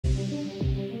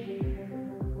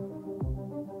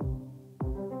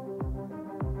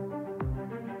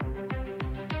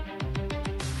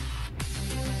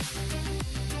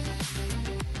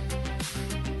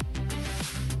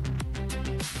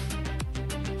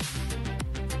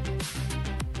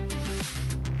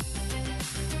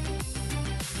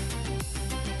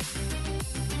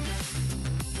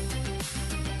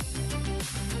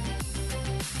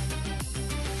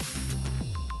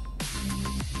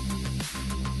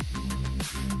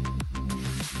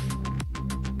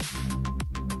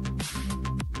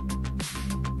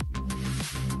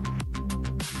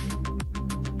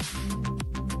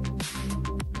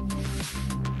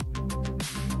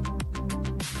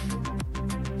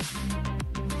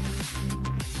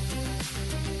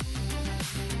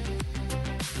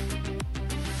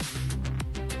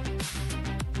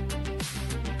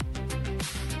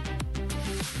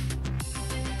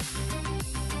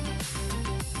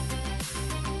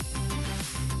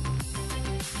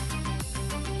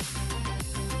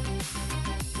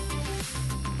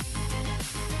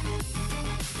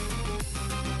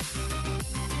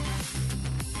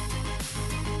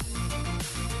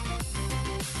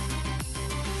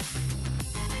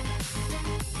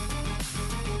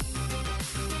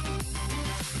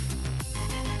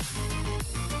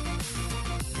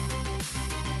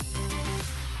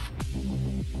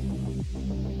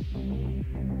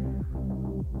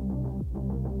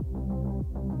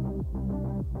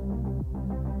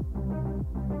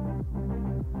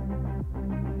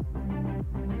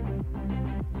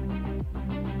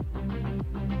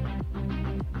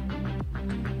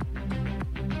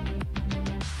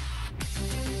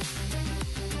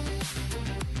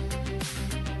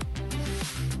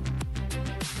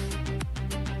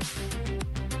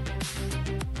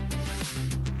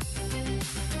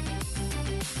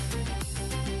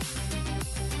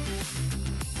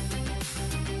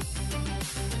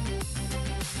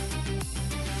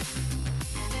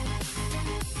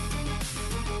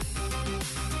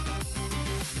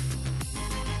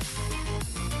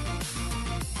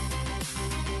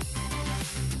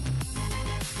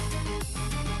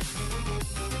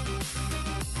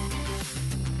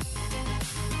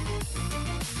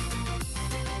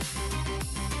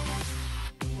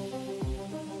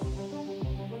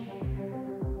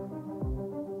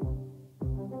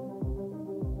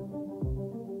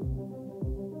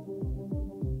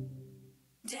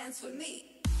Dance with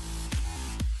me.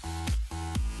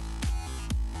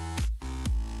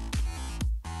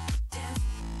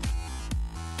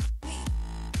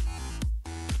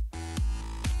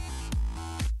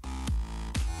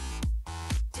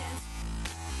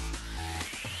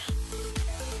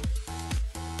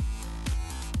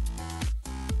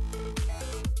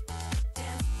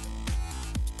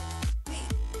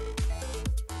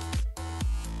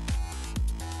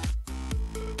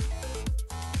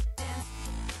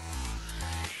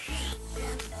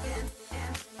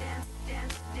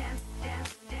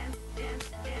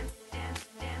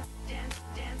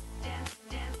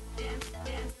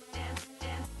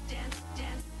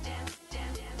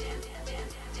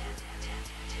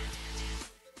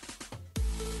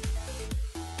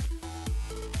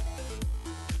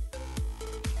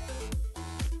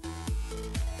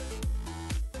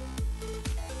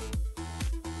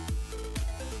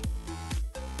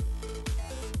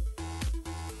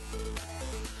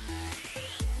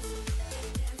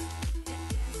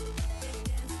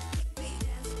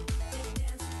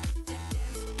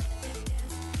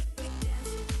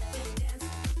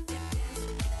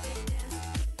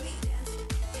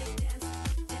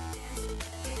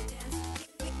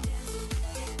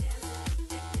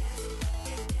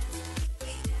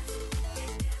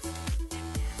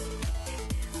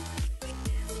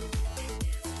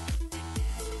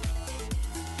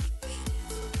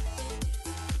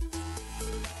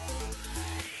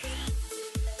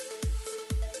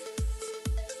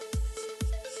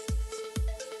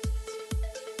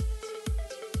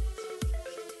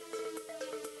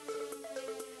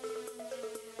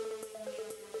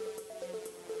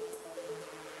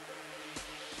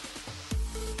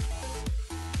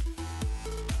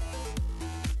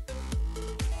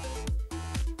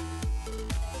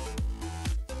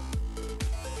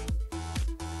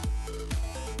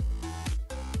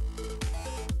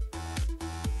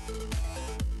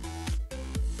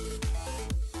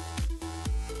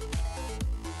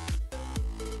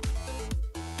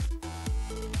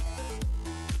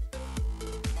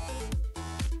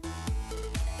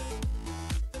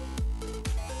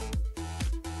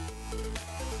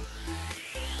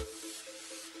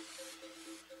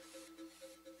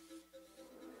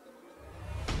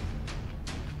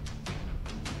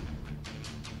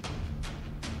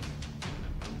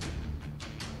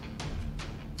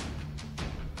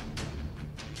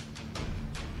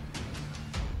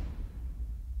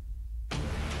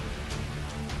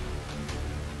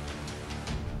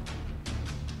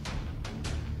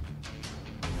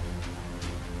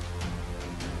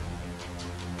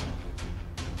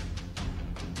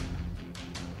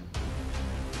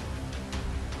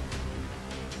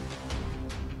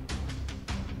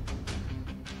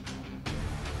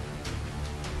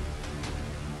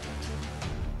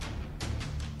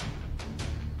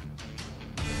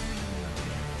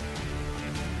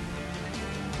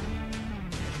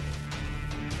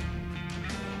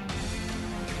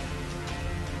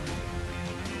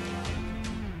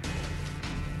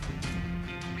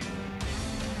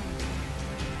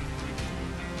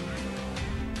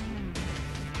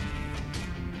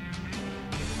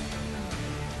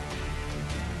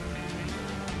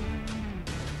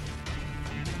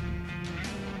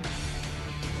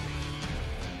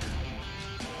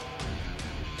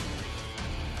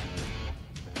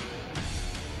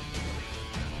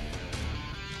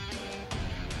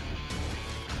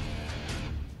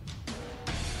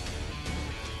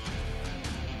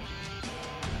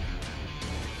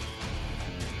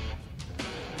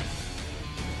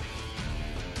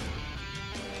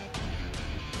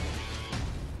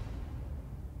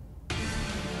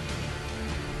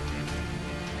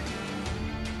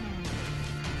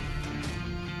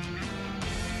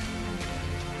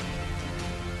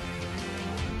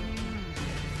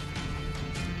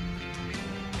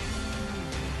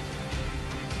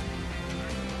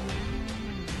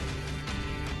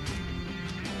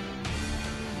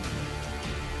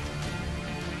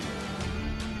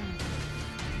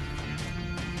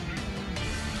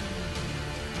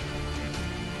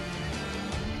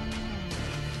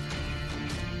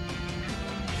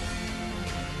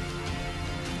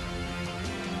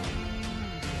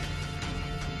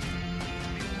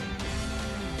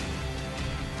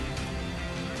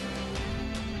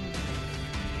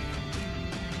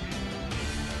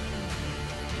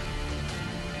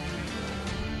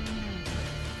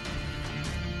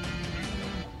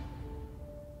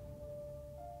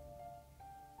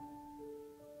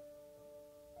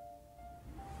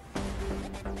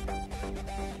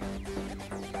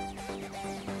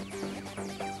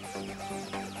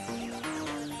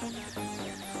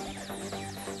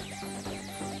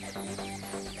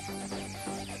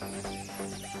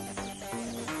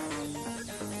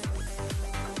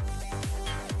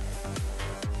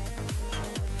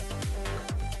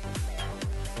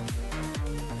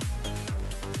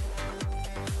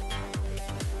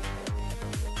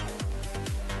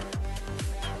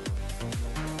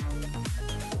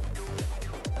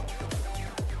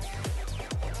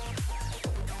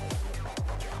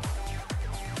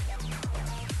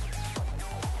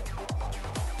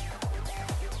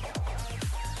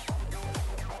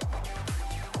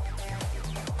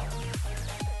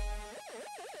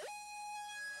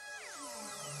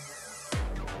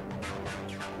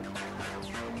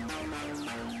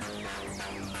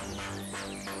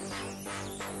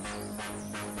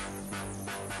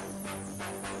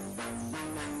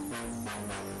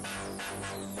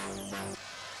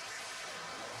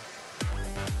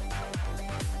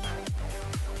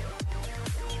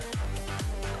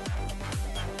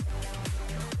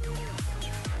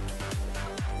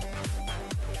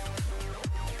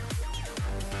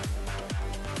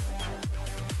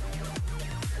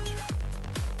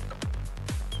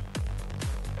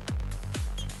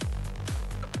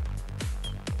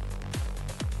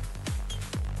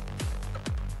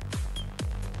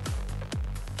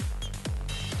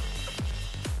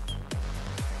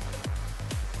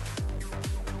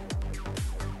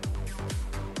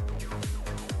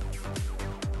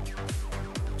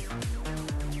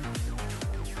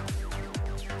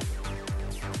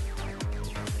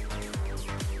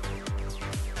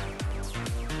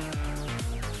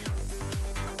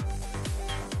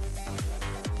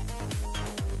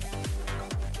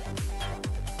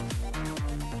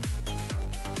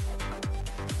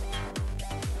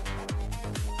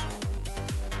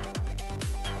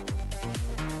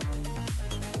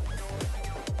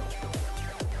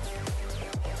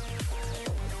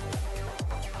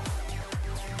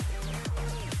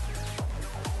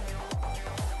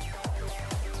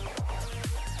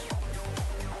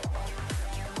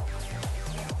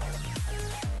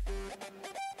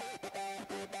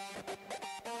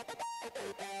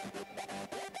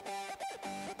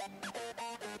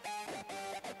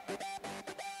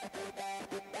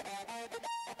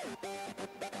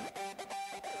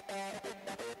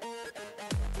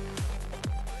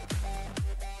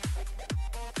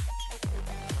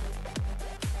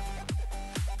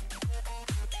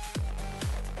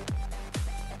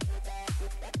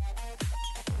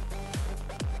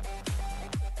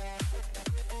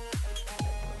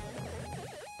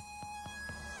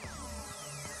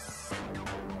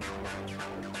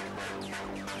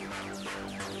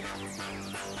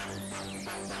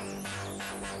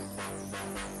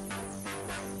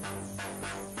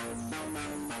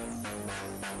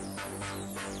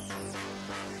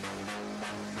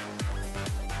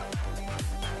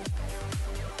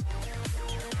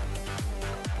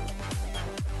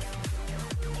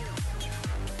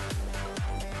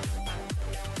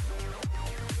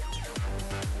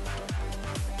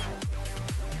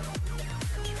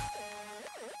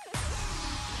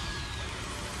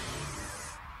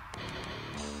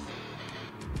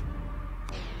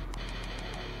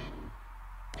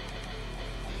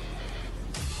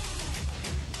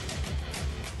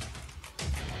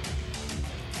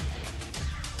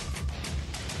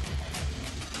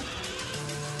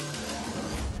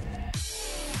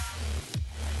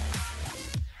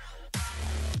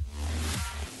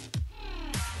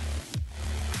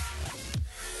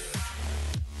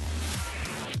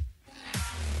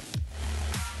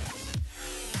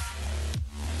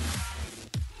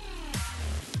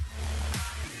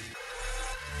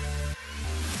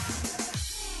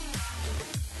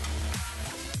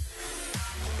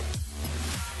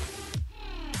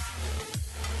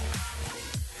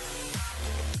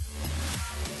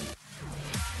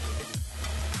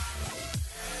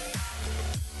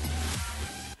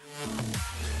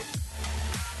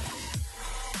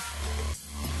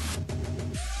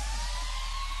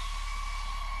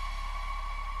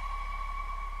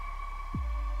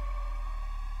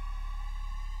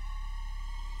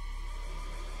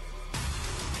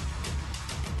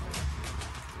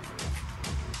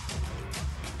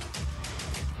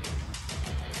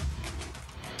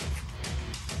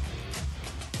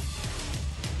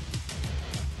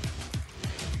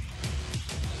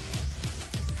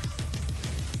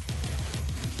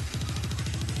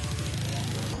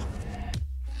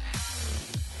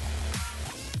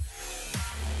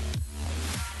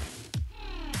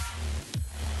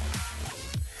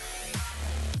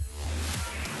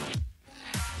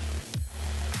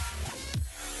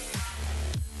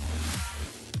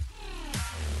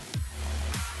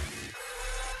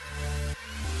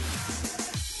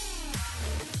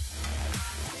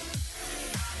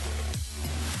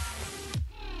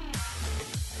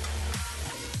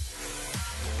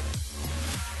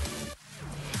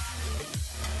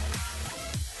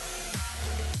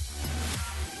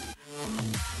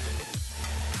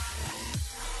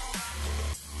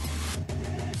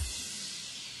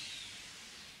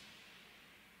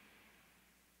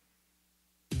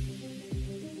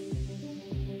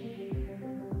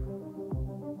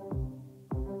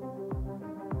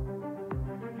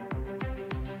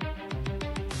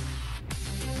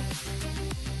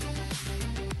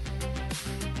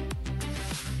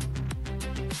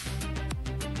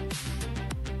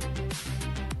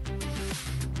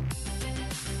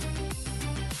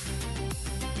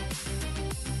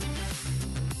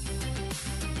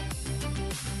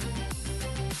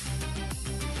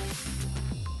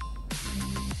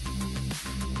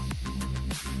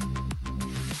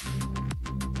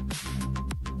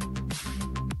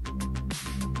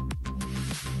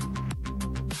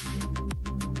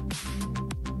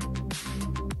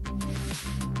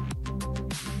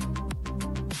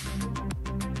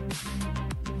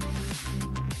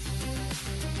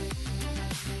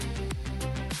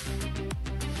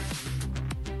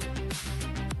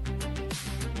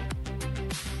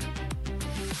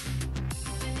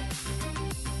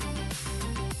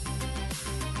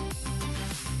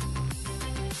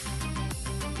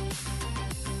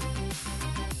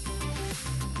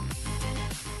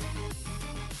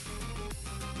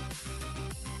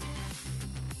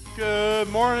 Good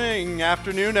morning,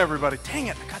 afternoon, everybody. Dang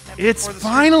it, I got that. It's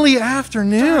finally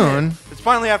afternoon. It's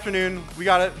finally afternoon. We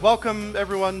got it. Welcome,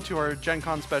 everyone, to our Gen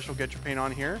Con special Get Your Paint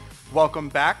On here. Welcome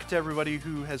back to everybody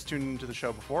who has tuned into the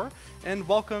show before, and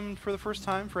welcome for the first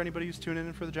time for anybody who's tuning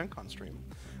in for the Gen Con stream.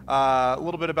 A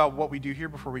little bit about what we do here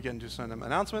before we get into some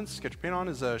announcements. Get Your Paint On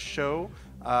is a show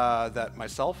that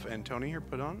myself and Tony here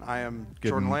put on. I am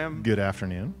Jordan Lamb. Good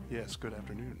afternoon. Yes, good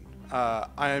afternoon.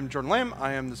 I am Jordan Lamb.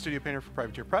 I am the studio painter for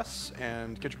Privateer Press,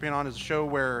 and Get Your Paint On is a show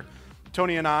where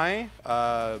Tony and I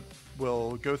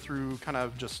will go through kind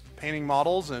of just painting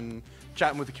models and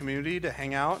chatting with the community to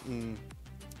hang out and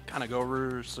kind of go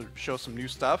over, show some new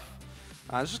stuff.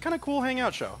 It's just kind of cool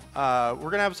hangout show. We're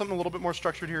going to have something a little bit more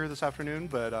structured here this afternoon,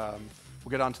 but we'll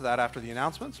get on to that after the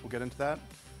announcements. We'll get into that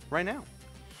right now.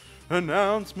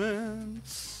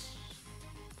 Announcements.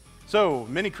 So,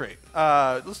 Mini Crate.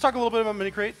 Let's talk a little bit about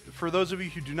Mini Crate. For those of you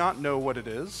who do not know what it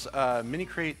is, Mini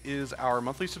Crate is our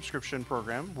monthly subscription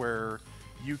program where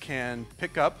you can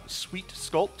pick up sweet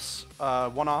sculpts,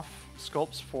 one-off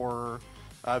sculpts for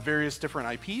various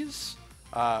different IPs.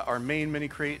 Our main Mini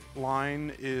Crate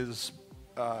line is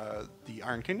the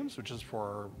Iron Kingdoms, which is for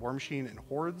our War Machine and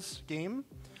Hordes game.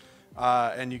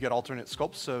 And you get alternate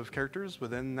sculpts of characters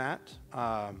within that.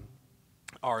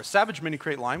 Our Savage Mini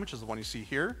Crate line, which is the one you see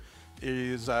here,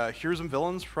 is Heroes and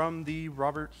Villains from the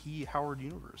Robert E. Howard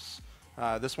universe.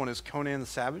 This one is Conan the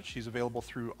Savage. He's available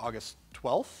through August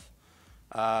 12th.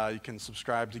 You can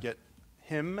subscribe to get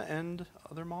him and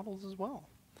other models as well.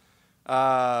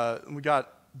 We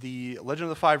got the Legend of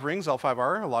the Five Rings,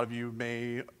 L5R. A lot of you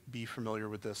may be familiar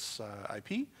with this IP.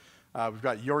 We've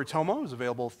got Yoritomo, who's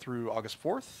available through August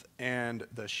 4th, and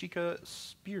the Sheikah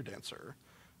Spear Dancer,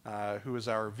 who is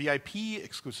our VIP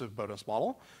exclusive bonus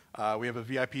model. We have a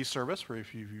VIP service where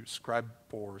if you subscribe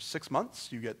for 6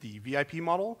 months, you get the VIP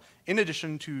model in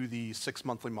addition to the 6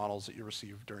 monthly models that you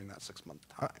receive during that 6-month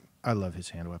time. I love his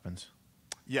hand weapons.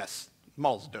 Yes, the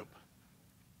model's dope.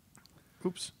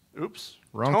 Oops. Oops.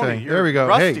 Wrong Tony, thing. There we go.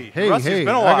 Rusty. Hey. Rusty's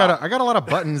been a while. I got a lot of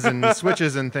buttons and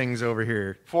switches and things over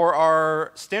here. For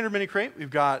our standard mini crate, we've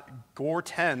got Gore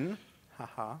 10.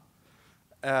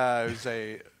 Who's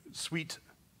a sweet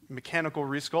mechanical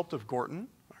resculpt of Gorton,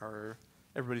 our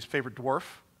everybody's favorite dwarf,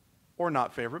 or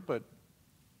not favorite, but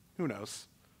who knows?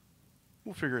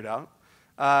 We'll figure it out.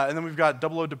 And then we've got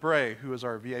Double O Debray, who is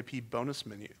our VIP bonus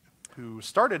mini, who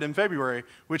started in February,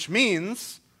 which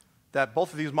means that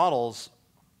both of these models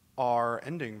are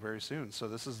ending very soon. So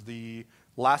this is the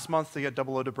last month to get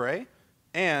Double O Debray,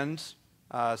 and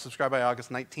subscribe by August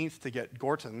 19th to get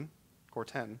Gorton,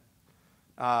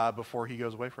 before he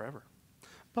goes away forever.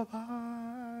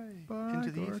 Bye-bye.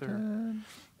 Into the ether.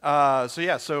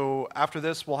 So after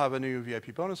this, we'll have a new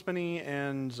VIP bonus mini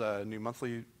and new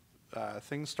monthly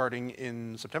things starting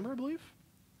in September, I believe.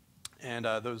 And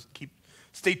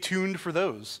stay tuned for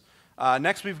those.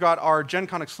 Next, we've got our Gen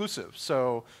Con exclusive.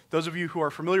 So those of you who are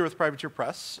familiar with Privateer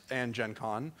Press and Gen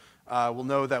Con will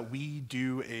know that we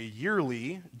do a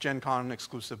yearly Gen Con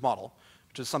exclusive model,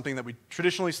 which is something that we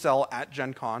traditionally sell at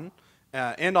Gen Con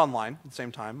and online at the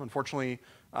same time. Unfortunately,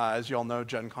 as you all know,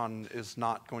 Gen Con is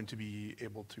not going to be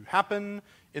able to happen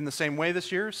in the same way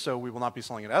this year, so we will not be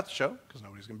selling it at the show because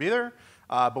nobody's going to be there,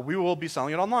 but we will be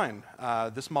selling it online.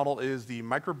 This model is the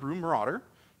Microbrew Marauder,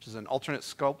 which is an alternate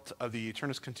sculpt of the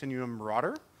Eternus Continuum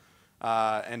Marauder,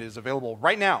 and is available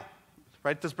right now,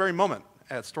 right this very moment,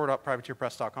 at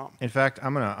store.privateerpress.com. In fact,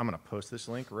 I'm gonna post this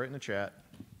link right in the chat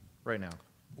right now.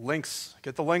 Links.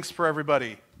 Get the links for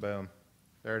everybody. Boom.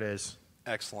 There it is.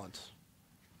 Excellent.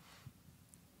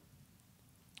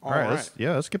 All right.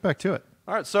 Let's get back to it.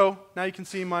 All right, so now you can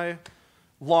see my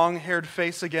long-haired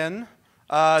face again.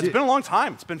 It's been a long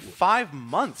time. It's been 5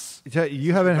 months.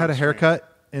 You haven't had a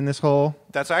haircut in this whole...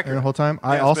 That's accurate. In the whole time? Yeah,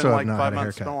 I also been have not had a haircut.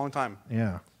 It's been a long time.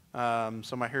 Yeah.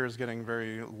 So my hair is getting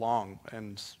very long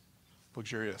and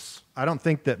luxurious. I don't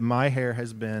think that my hair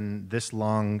has been this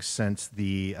long since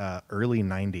the early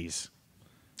 90s.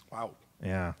 Wow.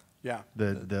 Yeah. Yeah.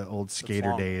 The old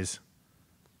skater days.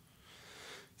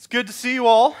 It's good to see you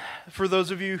all. For those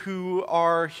of you who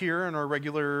are here and are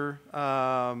regular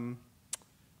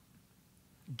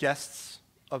guests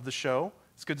of the show,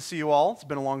 it's good to see you all. It's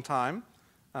been a long time.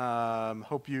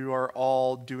 Hope you are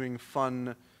all doing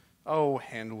fun. Oh,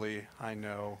 handily, I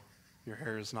know your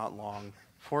hair is not long,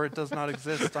 for it does not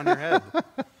exist on your head.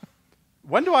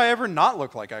 When do I ever not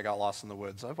look like I got lost in the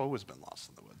woods? I've always been lost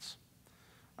in the woods.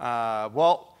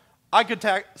 Well, I could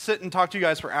sit and talk to you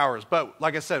guys for hours, but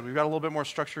like I said, we've got a little bit more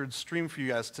structured stream for you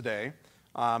guys today.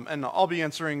 And I'll be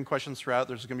answering questions throughout.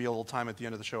 There's going to be a little time at the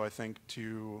end of the show, I think,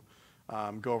 to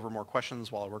go over more questions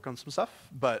while I work on some stuff.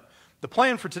 But the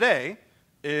plan for today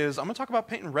is I'm going to talk about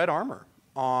painting red armor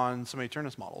on some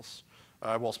Eternus models.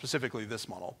 Well, specifically this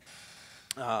model.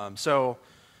 So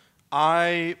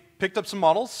I picked up some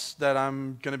models that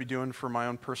I'm going to be doing for my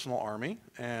own personal army,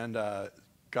 and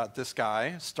got this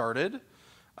guy started.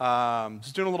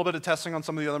 Just doing a little bit of testing on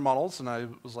some of the other models, and I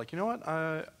was like, you know what?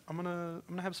 I'm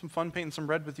gonna have some fun painting some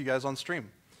red with you guys on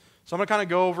stream. So I'm gonna kind of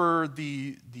go over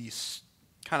the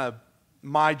kind of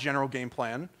my general game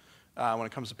plan when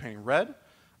it comes to painting red.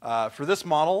 For this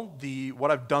model, what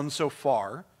I've done so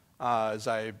far is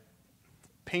I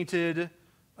painted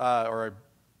or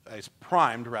I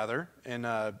primed rather in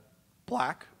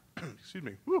black. Excuse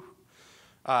me. Woo.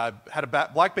 Had a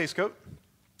black base coat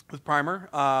with primer.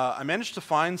 I managed to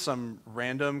find some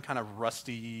random kind of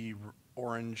rusty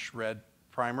orange-red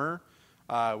primer,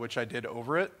 which I did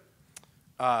over it.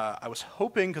 I was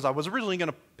hoping, because I was originally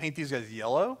going to paint these guys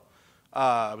yellow,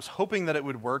 I was hoping that it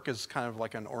would work as kind of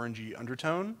like an orangey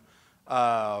undertone,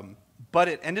 but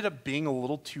it ended up being a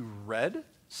little too red,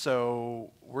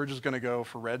 so we're just going to go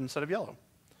for red instead of yellow,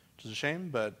 which is a shame,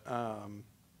 but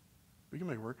we can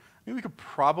make it work. I mean, we could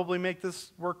probably make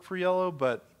this work for yellow,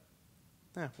 but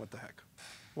what the heck.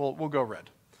 We'll go red.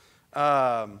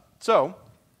 So,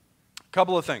 a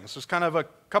couple of things. There's kind of a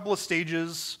couple of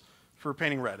stages for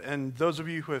painting red. And those of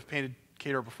you who have painted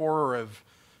Khador before or have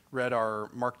read our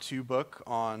Mark II book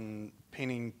on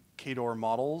painting Khador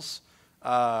models,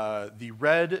 the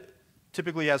red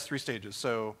typically has 3 stages.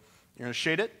 So you're going to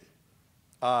shade it,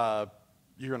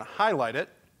 you're going to highlight it,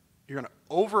 you're going to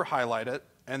over-highlight it,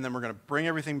 and then we're going to bring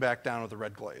everything back down with a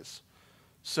red glaze.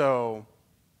 So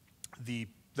the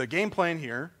game plan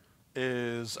here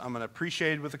is I'm going to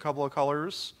pre-shade with a couple of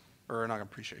colors, or not going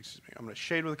to pre-shade, excuse me. I'm going to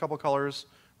shade with a couple of colors.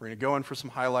 We're going to go in for some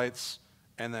highlights,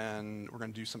 and then we're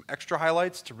going to do some extra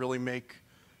highlights to really make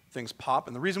things pop.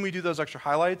 And the reason we do those extra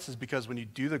highlights is because when you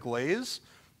do the glaze,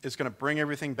 it's going to bring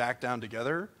everything back down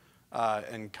together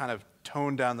and kind of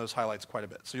tone down those highlights quite a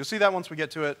bit. So you'll see that once we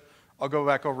get to it. I'll go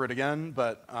back over it again,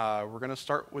 but we're going to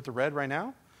start with the red right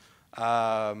now.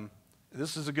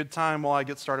 This is a good time while I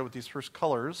get started with these first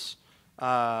colors.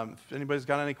 If anybody's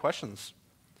got any questions.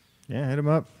 Yeah, hit them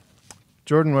up.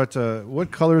 Jordan,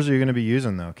 what colors are you going to be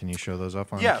using, though? Can you show those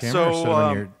up on the camera?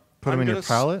 So put them in your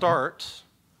palette? I'm going to start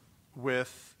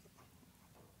with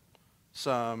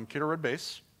some Khador red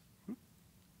base,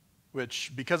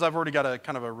 which, because I've already got a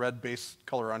kind of a red base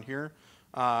color on here,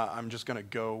 I'm just going to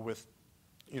go with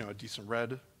a decent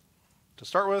red to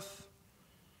start with.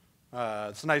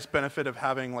 It's a nice benefit of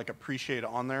having like a pre-shade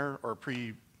on there or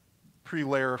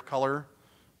pre-layer of color.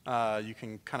 You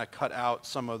can kind of cut out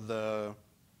some of the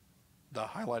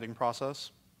highlighting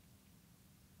process.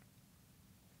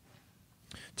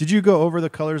 Did you go over the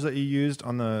colors that you used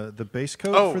on the base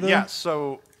coat for them? Yeah.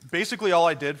 So basically all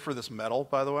I did for this metal,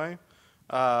 by the way,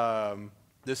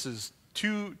 this is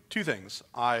two things.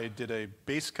 I did a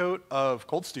base coat of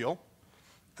cold steel,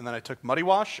 and then I took muddy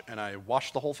wash and I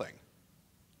washed the whole thing.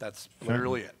 That's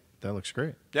literally it. That looks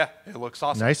great. Yeah, it looks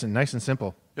awesome. Nice and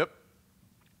simple. Yep.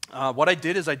 What I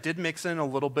did is I did mix in a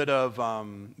little bit of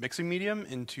mixing medium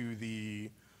into the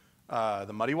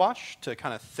muddy wash to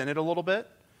kind of thin it a little bit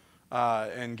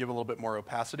and give a little bit more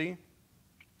opacity,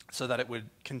 so that it would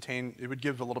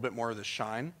give a little bit more of the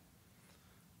shine.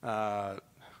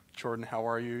 Jordan, how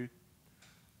are you?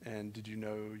 And did you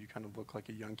know you kind of look like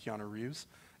a young Keanu Reeves?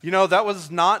 That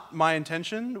was not my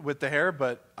intention with the hair,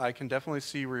 but I can definitely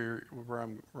see where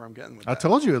I'm getting with that. I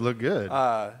told you it looked good.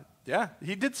 Yeah,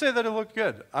 he did say that it looked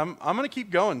good. I'm gonna keep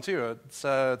going too. It's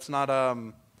not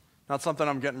something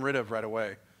I'm getting rid of right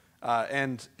away.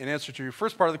 And in answer to your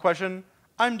first part of the question,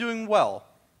 I'm doing well.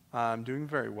 I'm doing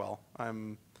very well.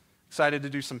 I'm excited to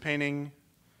do some painting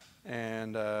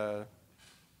and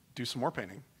do some more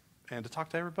painting and to talk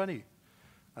to everybody.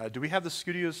 Do we have the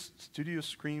studio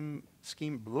scheme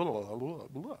blah, blah, blah,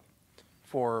 blah,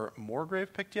 for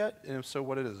Moorgrave picked yet? And if so,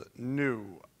 what is it?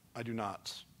 No, I do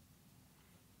not.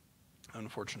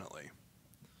 Unfortunately.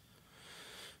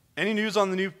 Any news on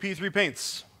the new P3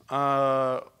 paints? We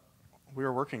are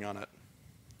working on it.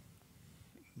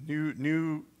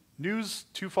 New news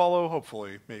to follow,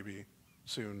 hopefully, maybe,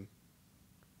 soon.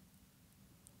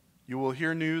 You will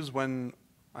hear news when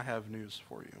I have news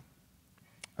for you.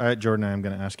 All right, Jordan, I'm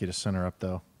going to ask you to center up,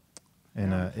 though.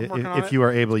 And yeah, if you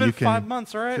are able, you can 5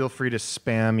 months, all right? Feel free to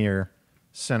spam your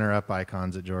center up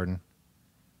icons at Jordan.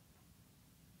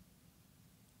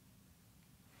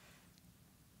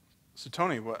 So,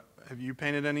 Tony, have you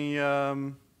painted any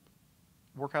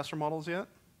Warcaster models yet?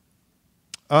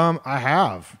 I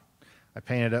have. I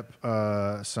painted up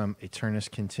some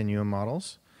Eternus Continuum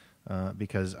models.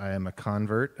 because I am a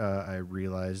convert. I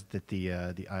realized that the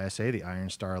ISA, the Iron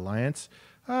Star Alliance,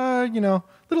 a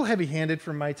little heavy-handed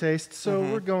for my taste. So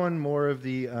we're going more of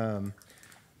the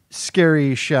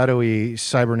scary, shadowy,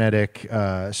 cybernetic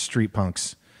street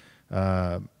punks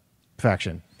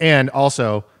faction. And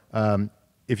also,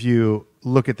 if you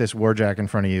look at this Warjack in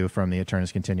front of you from the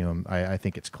Eternus Continuum, I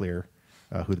think it's clear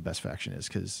who the best faction is.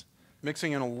 Because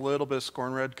mixing in a little bit of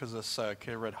Scorn Red because this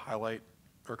Creative Red highlight,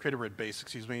 or Creative Red base,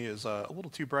 excuse me, is a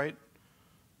little too bright.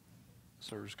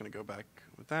 So we're just going to go back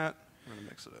with that. We're going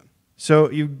to mix it in.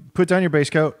 So you put down your base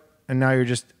coat, and now you're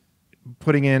just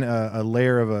putting in a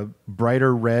layer of a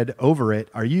brighter red over it.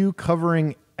 Are you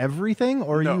covering everything,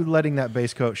 or are you letting that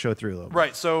base coat show through a little bit?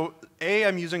 Right. So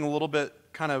I'm using a little bit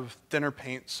kind of thinner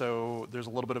paint, so there's a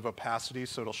little bit of opacity,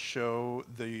 so it'll show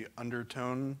the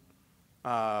undertone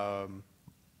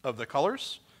of the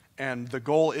colors. And the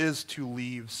goal is to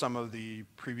leave some of the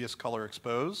previous color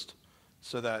exposed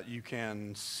so that you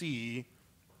can see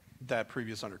that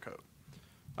previous undercoat.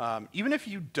 Even if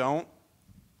you don't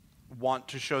want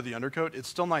to show the undercoat, it's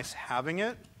still nice having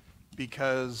it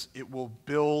because it will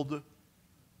build,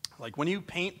 like when you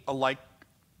paint a light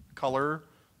color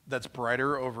that's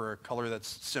brighter over a color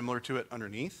that's similar to it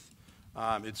underneath,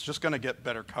 it's just going to get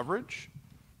better coverage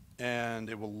and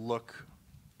it will look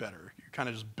better. You're kind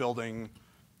of just building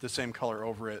the same color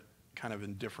over it kind of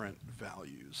in different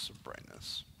values of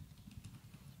brightness.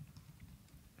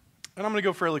 And I'm going to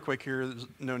go fairly quick here. There's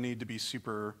no need to be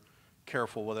super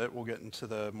careful with it. We'll get into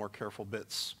the more careful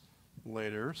bits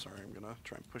later. Sorry, I'm going to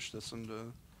try and push this into the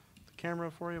camera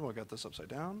for you while I got this upside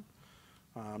down.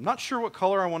 I'm not sure what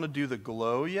color I want to do the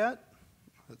glow yet.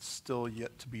 It's still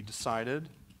yet to be decided.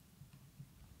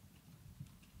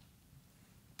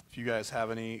 If you guys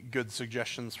have any good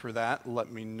suggestions for that,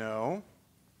 let me know.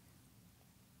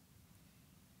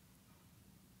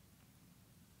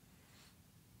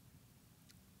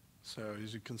 So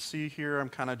as you can see here, I'm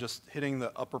kind of just hitting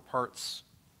the upper parts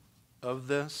of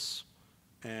this.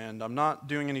 And I'm not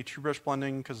doing any true brush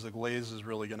blending because the glaze is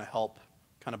really going to help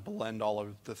kind of blend all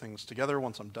of the things together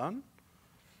once I'm done.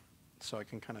 So I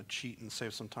can kind of cheat and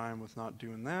save some time with not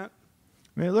doing that.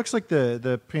 I mean, it looks like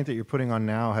the paint that you're putting on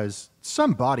now has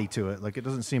some body to it. Like it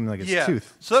doesn't seem like it's too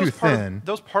thin.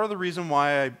 That was part of the reason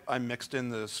why I mixed in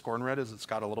the Scorn Red, is it's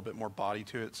got a little bit more body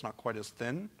to it. It's not quite as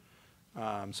thin.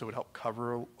 So it would help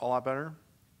cover a lot better.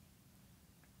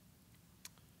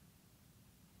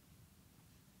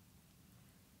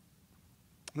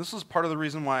 This is part of the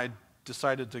reason why I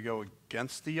decided to go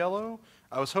against the yellow.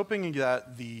 I was hoping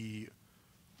that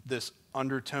this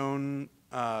undertone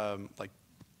like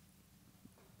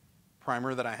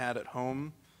primer that I had at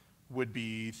home would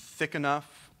be thick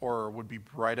enough or would be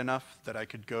bright enough that I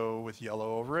could go with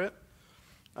yellow over it.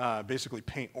 Basically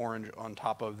paint orange on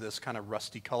top of this kind of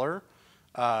rusty color.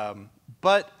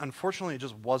 But unfortunately, it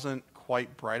just wasn't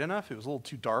quite bright enough. It was a little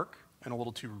too dark and a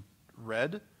little too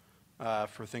red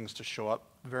for things to show up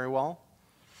very well.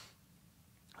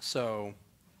 So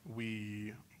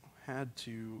we had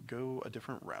to go a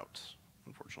different route,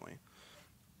 unfortunately.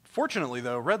 Fortunately,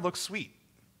 though, red looks sweet.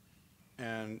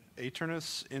 And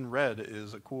Eternus in red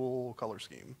is a cool color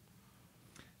scheme.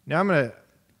 Now I'm going to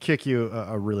kick you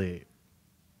a really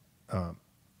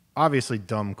obviously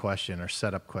dumb question or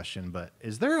setup question, but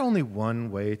is there only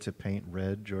one way to paint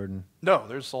red, Jordan? No,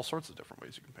 there's all sorts of different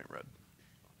ways you can paint red.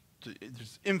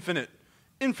 There's infinite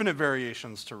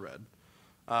variations to red.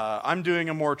 I'm doing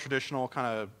a more traditional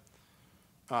kind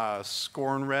of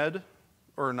Scorn Red,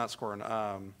 or not Scorn,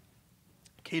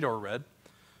 Khador Red,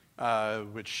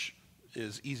 which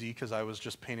is easy because I was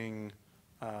just painting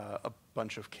a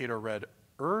bunch of Khador Red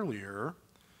earlier,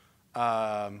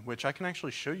 which I can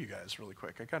actually show you guys really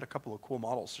quick. I got a couple of cool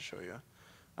models to show you.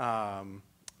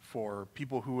 For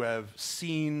people who have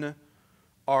seen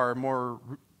our more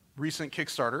recent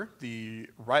Kickstarter, the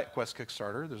Riot Quest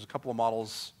Kickstarter, there's a couple of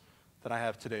models that I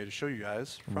have today to show you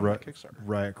guys from the Kickstarter.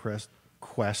 Riot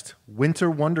Quest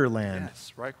Winter Wonderland.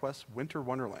 Yes, Riot Quest Winter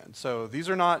Wonderland. So these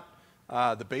are not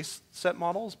the base set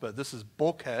models, but this is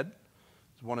Bulkhead.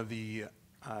 It's one of the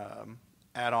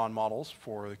add-on models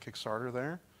for the Kickstarter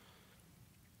there.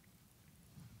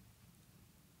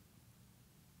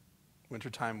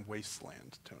 Wintertime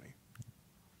Wasteland, Tony.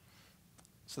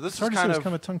 So this is kind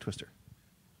of a tongue twister.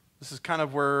 This is kind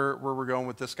of where we're going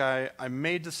with this guy. I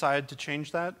may decide to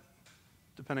change that,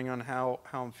 depending on how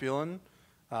I'm feeling.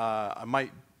 I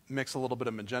might mix a little bit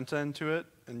of magenta into it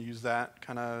and use that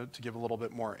kind of to give a little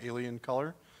bit more alien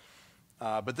color.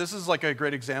 But this is like a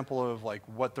great example of like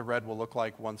what the red will look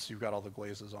like once you've got all the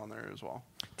glazes on there as well.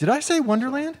 Did I say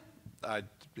Wonderland?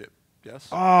 Yes.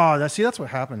 Oh, that's what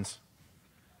happens.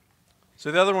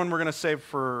 So the other one we're going to save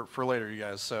for later, you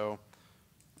guys. So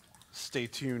stay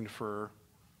tuned for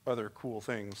other cool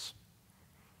things.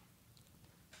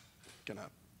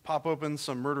 Gonna pop open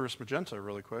some Murderous Magenta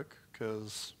really quick,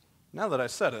 because now that I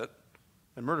said it,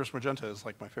 and Murderous Magenta is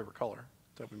like my favorite color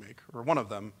that we make, or one of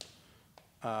them.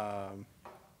 We're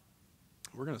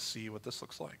gonna see what this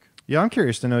looks like. Yeah, I'm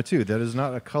curious to know too. That is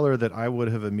not a color that I would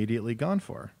have immediately gone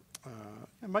for.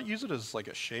 I might use it as like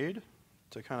a shade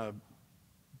to kind of.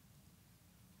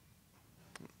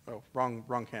 Oh,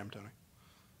 wrong cam, Tony.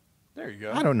 There you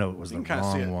go. I don't know. It was you the can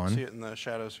wrong see it, one. See it in the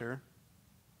shadows here.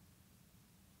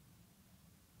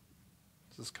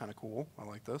 This is kind of cool. I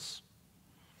like this.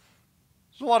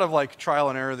 There's a lot of like trial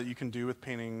and error that you can do with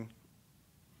painting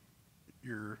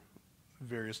your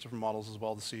various different models as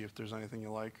well to see if there's anything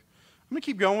you like. I'm going to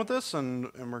keep going with this, and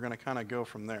we're going to kind of go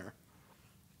from there.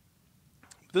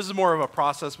 This is more of a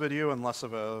process video and less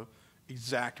of a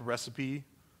exact recipe,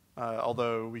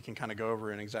 although we can kind of go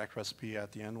over an exact recipe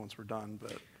at the end once we're done.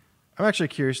 But I'm actually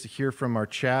curious to hear from our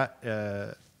chat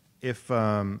if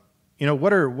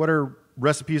what are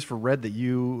recipes for red that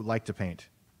you like to paint.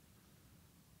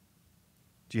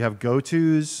 Do you have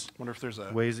go-tos? Wonder if there's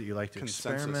a ways that you like to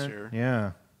consensus experiment?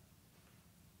 here.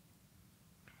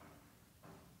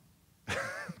 Yeah.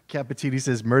 Capitini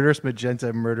says, Murderous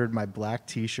Magenta murdered my black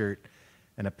T-shirt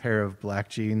and a pair of black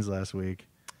jeans last week.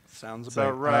 Sounds It's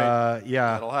about like, right.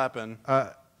 yeah. That'll happen.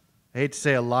 I hate to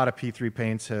say a lot of P3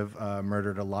 paints have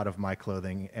murdered a lot of my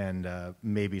clothing and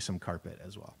maybe some carpet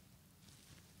as well.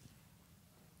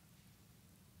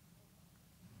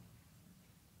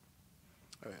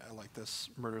 Oh, yeah, I like this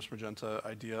Murderous Magenta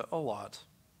idea a lot.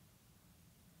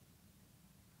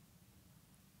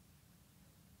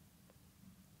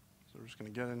 So we're just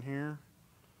going to get in here.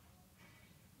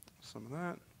 Some of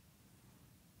that.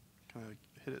 Kind of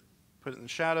hit it, put it in the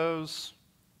shadows.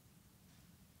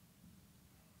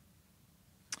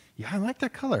 Yeah, I like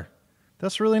that color.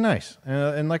 That's really nice.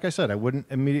 And like I said, I wouldn't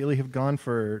immediately have gone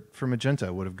for magenta. I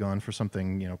would have gone for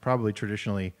something, probably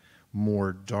traditionally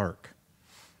more dark.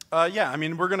 Yeah, I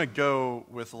mean, we're going to go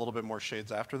with a little bit more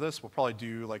shades after this. We'll probably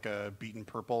do like a beaten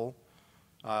purple,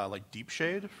 like deep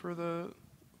shade for the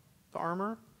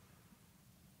armor.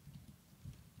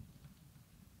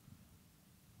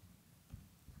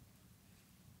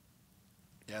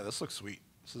 Yeah, this looks sweet.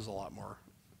 This is a lot more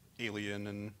alien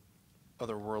and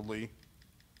otherworldly.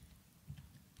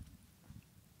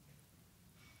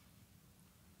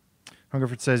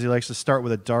 Hungerford says he likes to start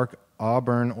with a dark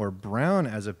auburn or brown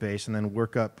as a base and then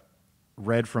work up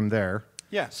red from there.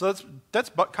 Yeah, so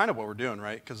that's kind of what we're doing,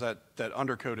 right? Because that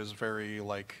undercoat is very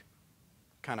like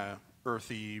kind of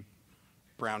earthy,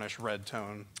 brownish red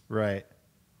tone. Right.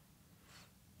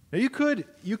 Now you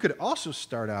could also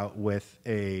start out with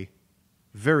a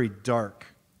very dark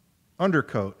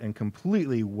undercoat and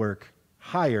completely work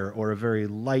higher, or a very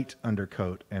light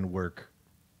undercoat and work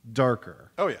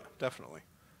darker. Oh yeah, definitely.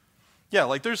 Yeah,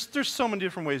 like there's so many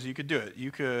different ways you could do it.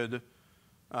 You could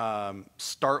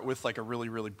start with like a really,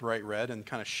 really bright red and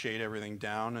kind of shade everything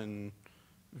down in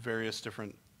various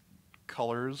different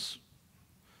colors.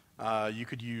 You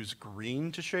could use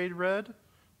green to shade red,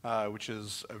 which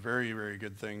is a very, very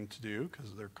good thing to do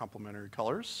because they're complementary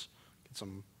colors. Get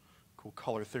some cool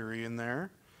color theory in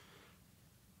there.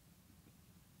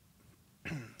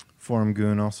 Forum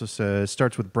Goon also says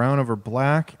starts with brown over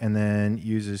black and then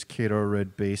uses Kato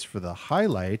red base for the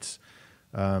highlights.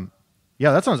 Yeah,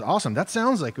 that sounds awesome. That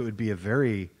sounds like it would be a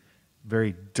very,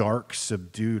 very dark,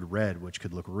 subdued red, which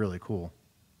could look really cool.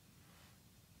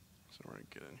 So we're going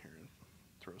to get in here and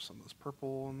throw some of this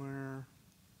purple in there.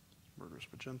 Murderous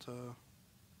Magenta.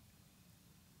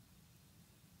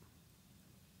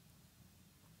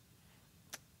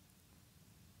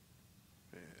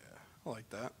 Yeah, I like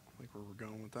that. I like where we're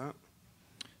going with that.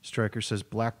 Striker says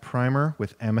black primer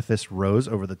with amethyst rose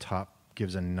over the top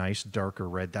gives a nice darker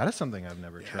red. That is something I've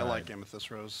never tried. I like amethyst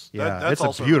rose. Yeah, that's it's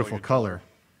also a beautiful really color.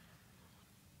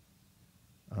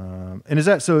 And is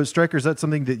that so? Striker, is that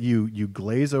something that you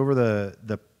glaze over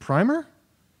the primer,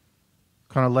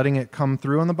 kind of letting it come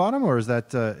through on the bottom, or is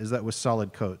that with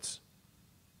solid coats?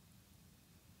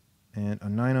 And a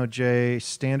 90J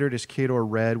standard is Kador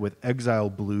red with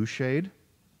exile blue shade.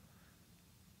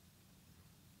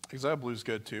 Exile blue's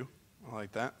good too. I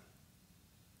like that.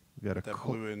 We got That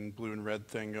blue and red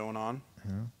thing going on.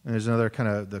 Yeah. And there's another kind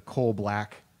of the coal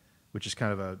black, which is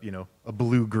kind of a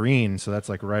blue green. So that's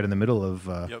like right in the middle of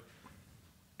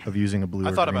of using a blue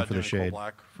or green for the shade. I thought about doing coal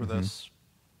black for this.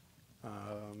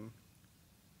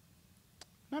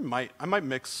 I might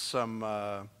mix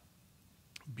some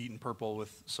beaten purple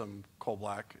with some coal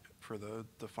black for the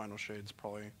final shades.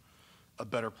 Probably a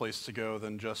better place to go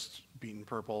than just beaten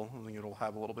purple. I think it'll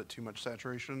have a little bit too much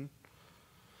saturation.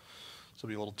 So it'll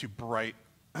be a little too bright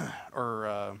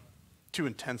or too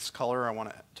intense color. I want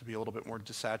it to be a little bit more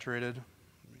desaturated.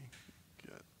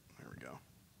 There we go.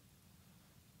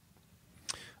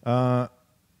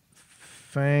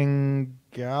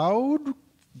 Fangoud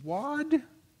Wad?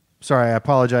 Sorry, I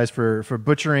apologize for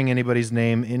butchering anybody's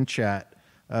name in chat.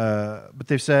 But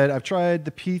they've said, I've tried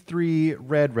the P3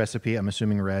 red recipe, I'm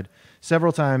assuming red,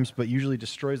 several times, but usually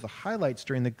destroys the highlights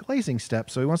during the glazing step.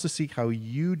 So he wants to see how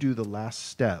you do the last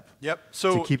step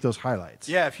to keep those highlights.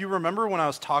 Yeah, if you remember when I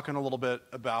was talking a little bit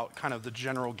about kind of the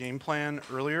general game plan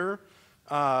earlier,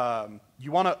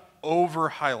 you want to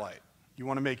over-highlight. You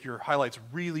want to make your highlights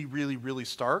really, really, really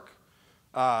stark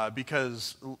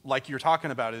because like you're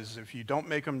talking about is if you don't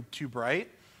make them too bright,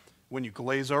 when you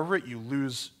glaze over it, you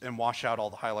lose and wash out all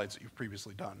the highlights that you've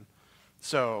previously done.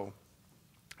 So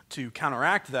to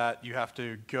counteract that, you have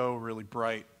to go really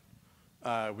bright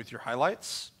with your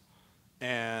highlights,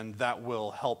 and that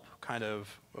will help kind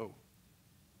of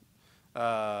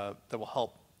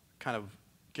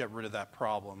get rid of that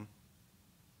problem.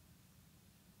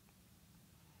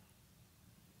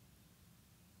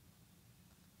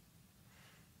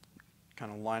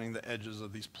 Kind of lining the edges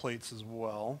of these plates as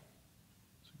well.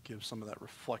 Give some of that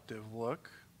reflective look.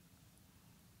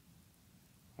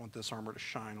 I want this armor to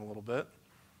shine a little bit.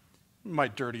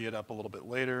 Might dirty it up a little bit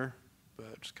later,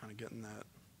 but just kind of getting that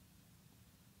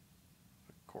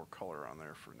core color on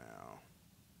there for now.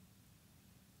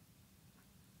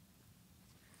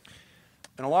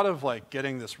 And a lot of like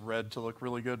getting this red to look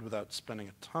really good without spending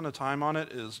a ton of time on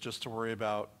it is just to worry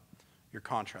about your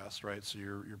contrast, right? So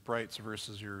your brights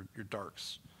versus your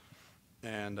darks.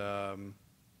 And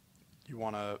you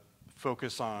want to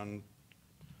focus on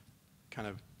kind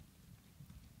of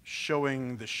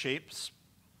showing the shapes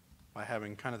by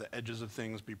having kind of the edges of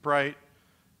things be bright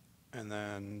and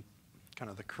then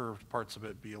kind of the curved parts of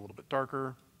it be a little bit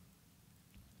darker.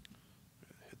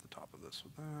 Hit the top of this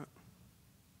with that.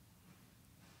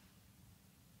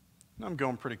 And I'm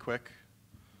going pretty quick.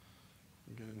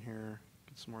 Get in here,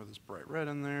 get some more of this bright red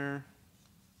in there.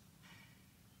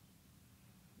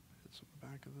 Hit some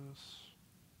back of this.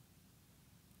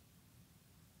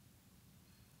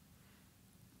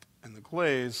 And the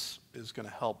glaze is going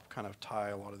to help kind of tie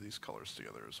a lot of these colors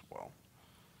together as well.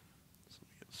 So let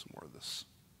me get some more of this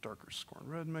darker scorn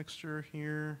red mixture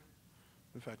here.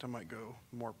 In fact, I might go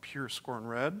more pure scorn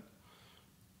red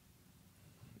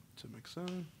to mix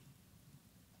in.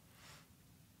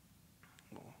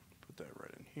 We'll put that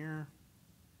right in here.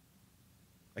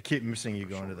 I keep missing you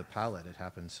going to the palette. It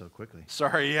happens so quickly.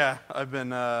 Sorry, yeah. I've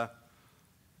been...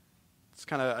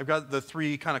 I've got the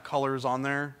three kind of colors on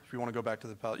there. If you want to go back to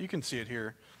the palette, you can see it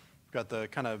here. I've got the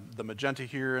kind of the magenta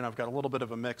here, and I've got a little bit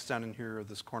of a mix down in here of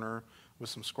this corner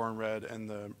with some scorn red and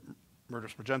the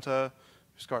murderous magenta.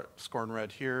 We've got scorn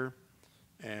red here,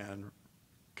 and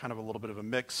kind of a little bit of a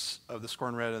mix of the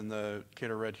scorn red and the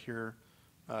Kato red here,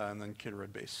 and then Kato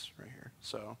red base right here.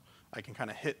 So I can kind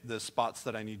of hit the spots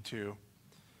that I need to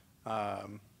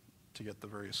get the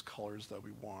various colors that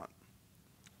we want.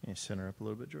 Can you center up a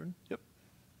little bit, Jordan? Yep.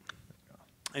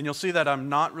 And you'll see that I'm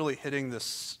not really hitting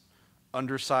this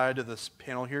underside of this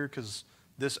panel here because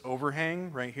this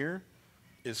overhang right here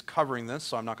is covering this,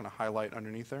 so I'm not going to highlight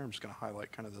underneath there. I'm just going to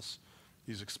highlight kind of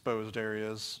these exposed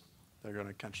areas that are going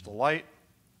to catch the light.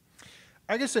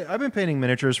 I guess I've been painting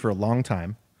miniatures for a long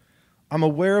time. I'm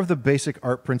aware of the basic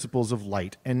art principles of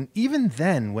light, and even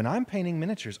then, when I'm painting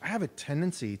miniatures, I have a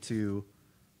tendency to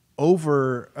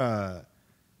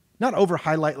not over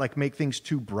highlight, like make things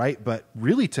too bright, but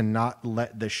really to not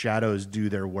let the shadows do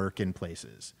their work in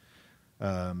places.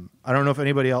 I don't know if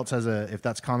anybody else if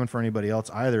that's common for anybody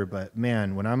else either, but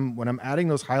man, when I'm adding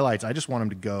those highlights, I just want them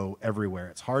to go everywhere.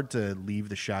 It's hard to leave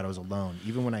the shadows alone,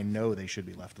 even when I know they should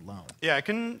be left alone. Yeah, it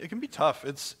can be tough.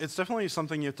 It's definitely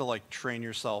something you have to like train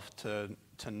yourself to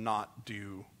not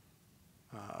do,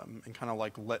 and kind of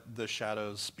like let the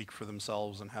shadows speak for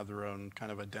themselves and have their own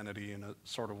kind of identity in a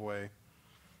sort of way.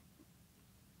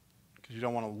 Because you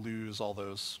don't want to lose all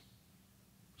those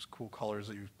cool colors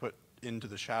that you've put into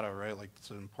the shadow, right? Like it's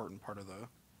an important part of the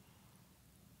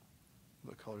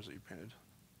colors that you painted.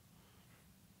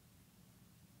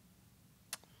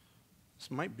 This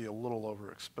might be a little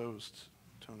overexposed,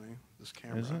 Tony, this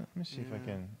camera. Is it? Let me see if I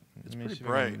can. It's let me pretty see if I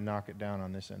bright. can knock it down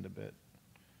on this end a bit.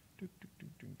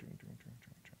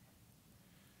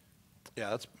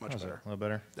 Yeah, that's much How's better. that? A little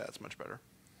better? Yeah, that's much better.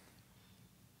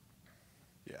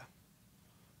 Yeah.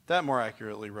 That more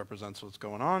accurately represents what's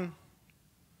going on.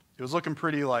 It was looking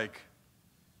pretty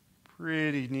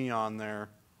neon there.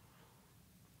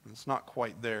 It's not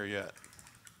quite there yet.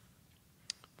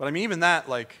 But I mean, even that,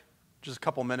 like, just a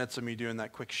couple minutes of me doing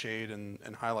that quick shade and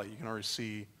highlight, you can already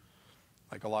see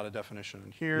like a lot of definition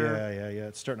in here. Yeah.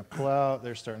 It's starting to pull out.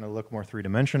 They're starting to look more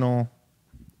three-dimensional.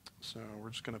 So we're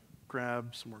just going to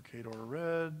grab some more Khador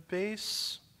red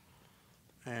base,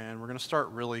 and we're going to start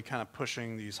really kind of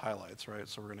pushing these highlights, right?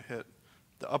 So we're going to hit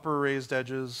the upper raised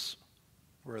edges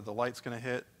where the light's going to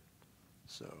hit.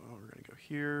 So we're going to go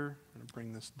here. I'm going to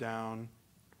bring this down.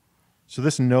 So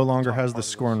this no longer Top has part the of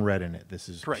Scorn this. red in it. This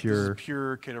is Correct. pure. This is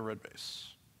pure Khador red base.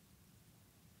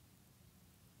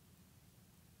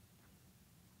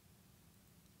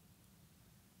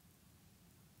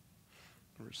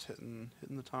 We're just hitting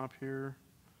the top here,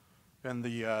 and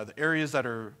the areas that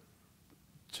are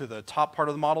to the top part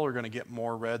of the model are going to get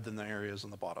more red than the areas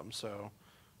on the bottom. So,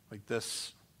 like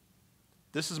this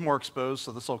is more exposed,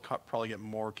 so this will probably get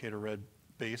more Khador red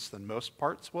base than most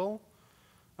parts will.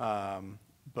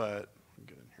 But I'll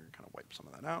get in here and kind of wipe some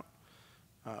of that out.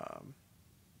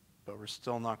 But we're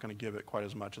still not going to give it quite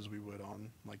as much as we would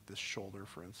on like this shoulder,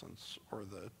 for instance, or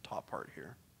the top part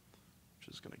here, which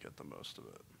is going to get the most of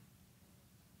it.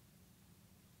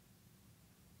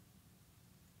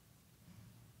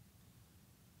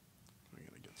 We're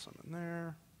going to get some in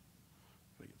there.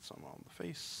 Going to get some on the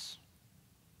face.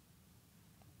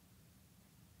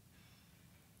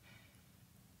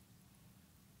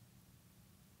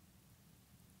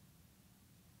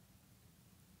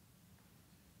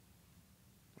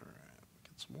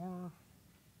 Some more.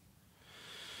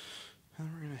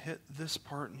 And we're going to hit this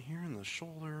part in here in the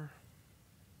shoulder.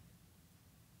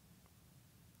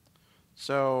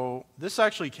 So this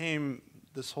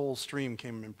whole stream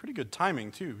came in pretty good timing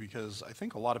too, because I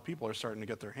think a lot of people are starting to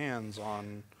get their hands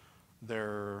on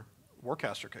their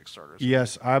Warcaster Kickstarters.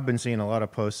 Yes, I've been seeing a lot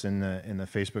of posts in the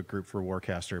Facebook group for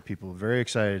Warcaster. People very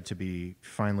excited to be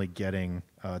finally getting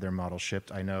their model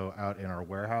shipped. I know out in our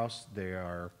warehouse they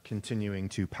are continuing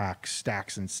to pack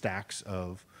stacks and stacks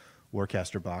of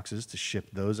Warcaster boxes to ship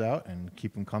those out and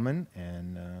keep them coming.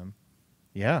 And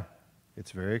yeah, it's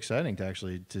very exciting to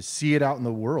actually to see it out in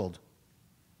the world.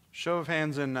 Show of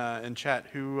hands in chat,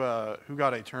 who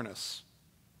got Eternus?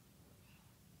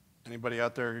 Anybody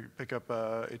out there pick up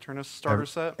a Eternus starter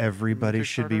set? Everybody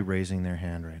should be raising their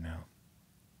hand right now.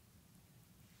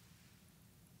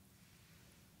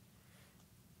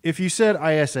 If you said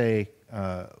ISA,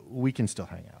 we can still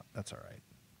hang out. That's all right.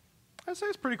 ISA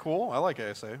is pretty cool. I like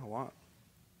ISA a lot.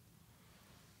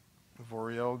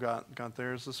 Voriel got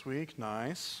theirs this week.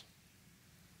 Nice.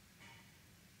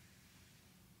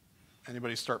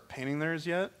 Anybody start painting theirs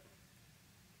yet?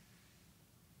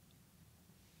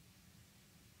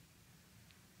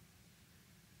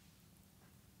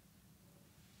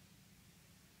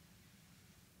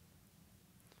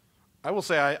 I will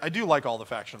say I do like all the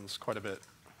factions quite a bit.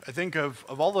 I think of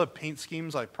all the paint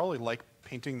schemes, I probably like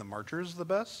painting the marchers the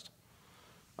best,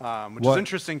 which is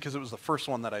interesting because it was the first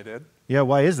one that I did. Yeah,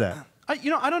 why is that? I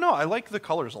don't know. I like the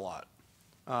colors a lot.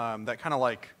 That kind of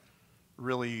like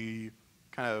really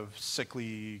kind of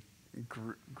sickly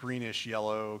greenish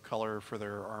yellow color for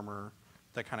their armor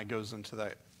that kind of goes into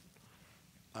that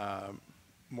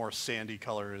more sandy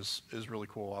color is really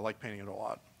cool. I like painting it a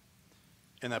lot.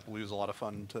 And that blue is a lot of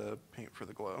fun to paint for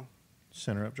the glow.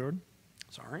 Center up, Jordan.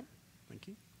 Sorry. Thank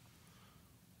you.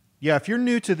 Yeah, if you're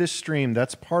new to this stream,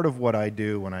 that's part of what I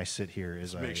do when I sit here.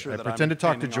 Is I pretend to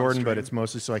talk to Jordan, but it's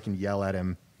mostly so I can yell at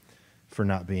him for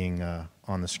not being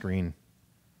on the screen.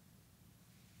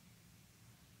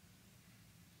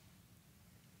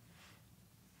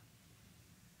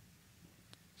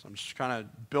 So I'm just kind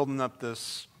of building up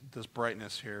this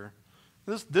brightness here.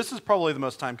 This is probably the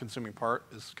most time-consuming part,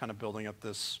 is kind of building up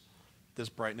this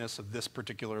brightness of this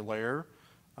particular layer.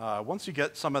 Once you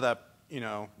get some of that,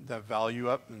 that value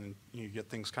up and you get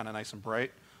things kind of nice and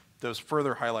bright, those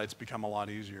further highlights become a lot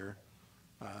easier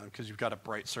because you've got a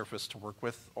bright surface to work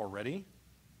with already.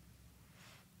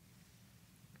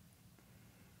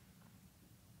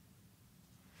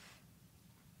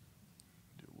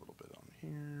 Do a little bit on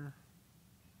here.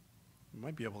 You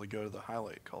might be able to go to the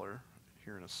highlight color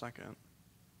here in a second.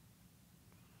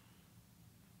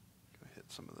 Hit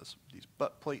some of these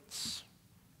butt plates,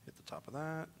 hit the top of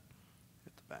that,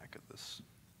 hit the back of this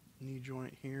knee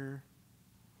joint here,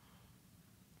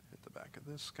 hit the back of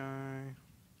this guy,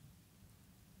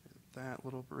 hit that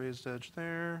little raised edge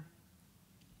there.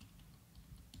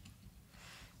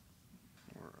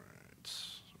 All right,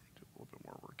 so we do a little bit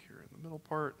more work here in the middle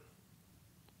part.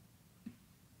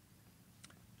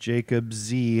 Jacob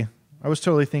Z. I was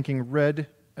totally thinking red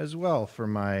as well for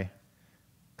my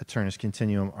Eternus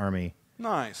Continuum army.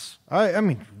 Nice. I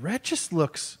mean, red just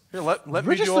looks. Here, let me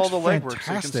red just do all looks the legwork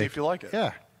so you can see fantastic. if you like it.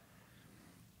 Yeah.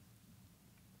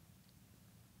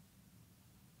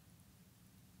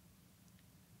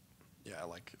 Yeah, I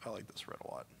like this red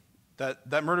a lot.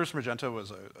 That Murderous Magenta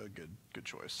was a good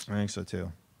choice. I think so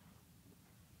too.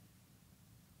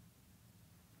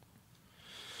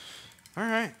 All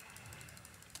right.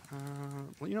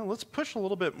 Well, let's push a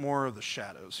little bit more of the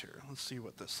shadows here. Let's see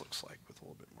what this looks like with a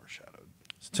little bit more shadowed.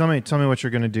 So tell me what you're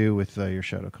going to do with your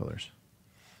shadow colors.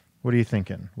 What are you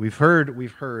thinking? We've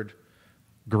heard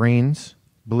greens,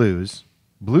 blues,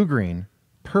 blue-green,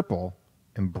 purple,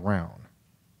 and brown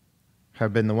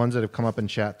have been the ones that have come up in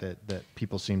chat that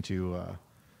people seem to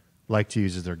like to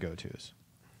use as their go-tos.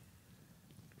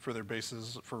 For their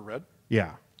bases for red?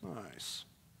 Yeah. Nice.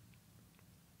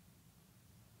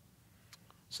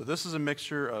 So this is a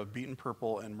mixture of beaten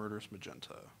purple and murderous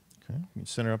magenta. Okay. You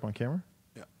center up on camera.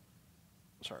 Yeah.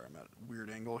 Sorry, I'm at a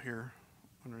weird angle here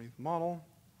underneath the model.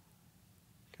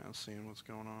 Kind of seeing what's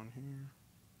going on here.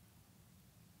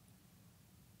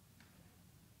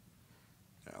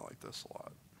 Yeah, I like this a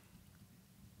lot.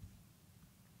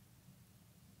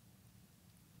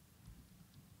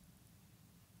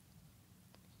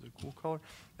 It's a cool color.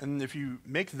 And if you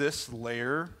make this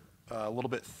layer a little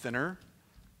bit thinner,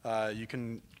 you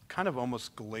can kind of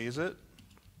almost glaze it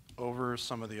over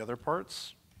some of the other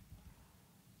parts.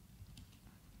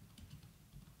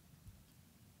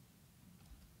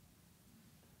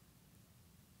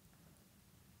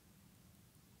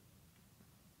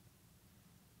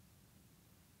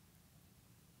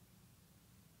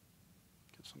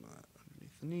 Get some of that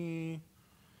underneath the knee,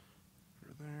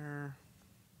 over there.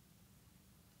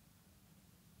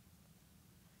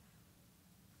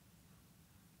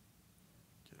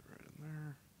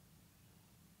 There.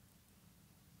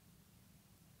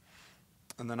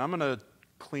 And then I'm going to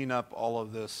clean up all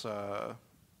of this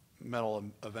metal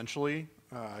eventually.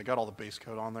 I got all the base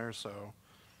coat on there, so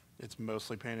it's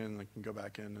mostly painted, and I can go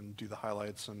back in and do the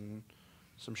highlights and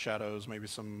some shadows, maybe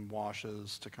some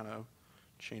washes to kind of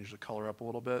change the color up a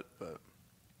little bit, but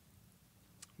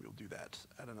we'll do that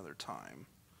at another time,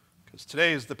 because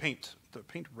today is the paint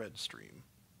red stream.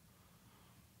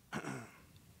 All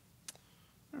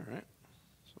right,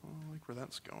 so I like where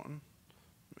that's going.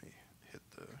 Let me hit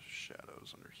the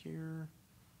shadows under here,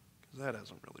 because that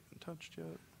hasn't really been touched yet.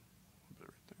 A little bit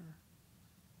right there,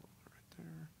 a little bit right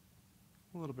there,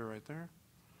 a little bit right there.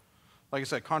 Like I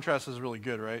said, contrast is really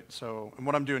good, right? So, and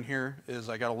what I'm doing here is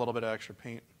I got a little bit of extra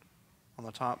paint on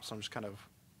the top, so I'm just kind of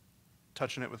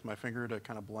touching it with my finger to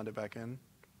kind of blend it back in.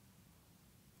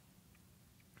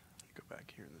 Go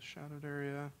back here in the shadowed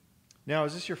area. Now,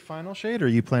 is this your final shade, or are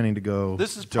you planning to go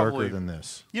This is darker probably, than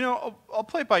this? You know, I'll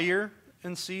play it by ear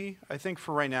and see. I think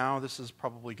for right now, this is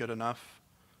probably good enough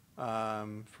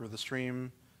for the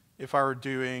stream. If I were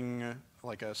doing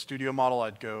like a studio model,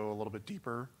 I'd go a little bit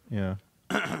deeper. Yeah.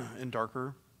 And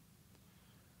darker.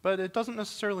 But it doesn't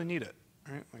necessarily need it,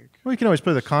 right? Well, you can always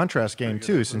play the contrast game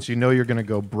too, since you know you're going to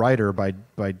go brighter. By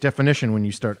definition, when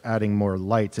you start adding more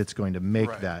lights, it's going to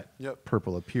make that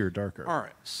purple appear darker. All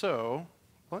right, so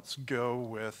let's go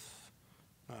with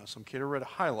some Kato Red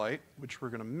highlight, which we're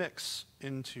going to mix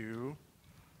into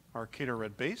our Kato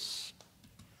Red base.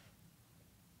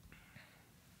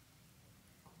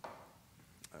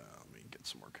 Let me get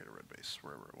some more Kato Red base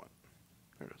wherever it went.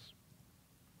 There it is.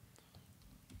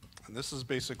 And this is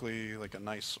basically like a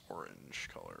nice orange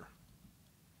color.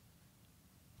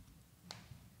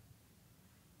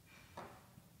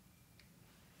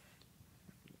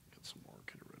 Get some more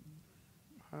Kato Red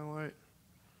highlight.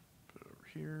 Put it over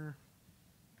here.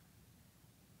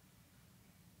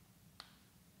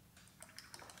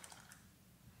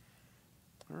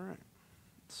 All right,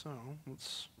 so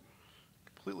let's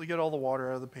completely get all the water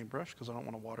out of the paintbrush, because I don't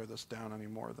want to water this down any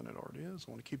more than it already is.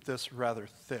 I want to keep this rather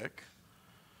thick.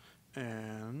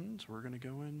 And we're going to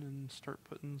go in and start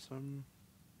putting some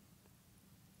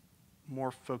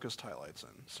more focused highlights in.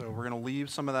 So we're going to leave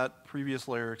some of that previous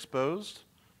layer exposed,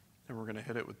 and we're going to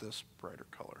hit it with this brighter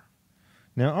color.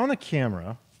 Now, on the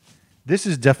camera, this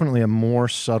is definitely a more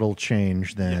subtle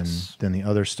change than the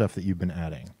other stuff that you've been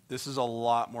adding. This is a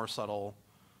lot more subtle.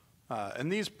 And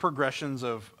these progressions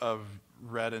of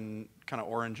red and kind of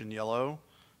orange and yellow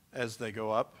as they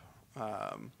go up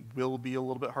will be a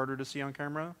little bit harder to see on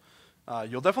camera.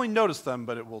 You'll definitely notice them,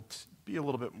 but it will be a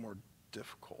little bit more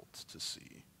difficult to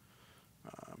see.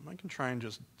 I can try and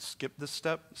just skip this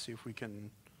step, see if we can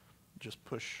just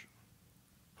push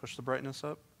the brightness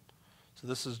up. So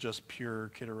this is just pure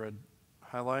Kato Red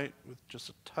highlight with just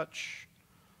a touch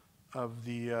of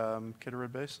the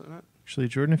Kitarid base in it. Actually,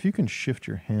 Jordan, if you can shift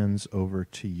your hands over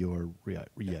to your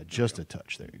just a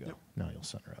touch. There you go. Yep. Now you'll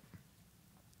center up.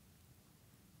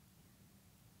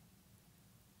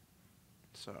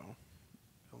 So,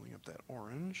 building up that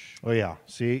orange. Oh yeah,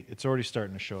 see, it's already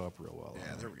starting to show up real well.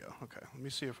 Yeah, there we go. Okay, let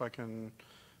me see if I can.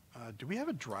 Do we have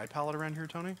a dry palette around here,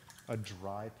 Tony? A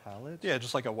dry palette? Yeah,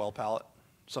 just like a well palette,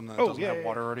 something that doesn't have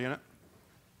water already in it.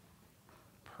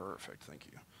 Perfect, thank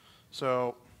you.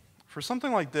 So, for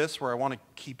something like this where I want to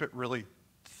keep it really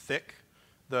thick,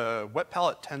 the wet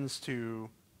palette tends to.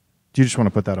 Do you just want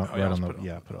to put that on Oh, yeah, right on the put it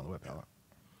on put it on the wet palette?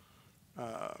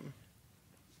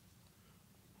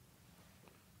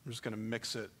 I'm just going to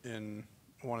mix it in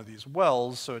one of these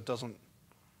wells so it doesn't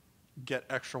get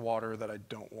extra water that I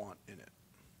don't want in it.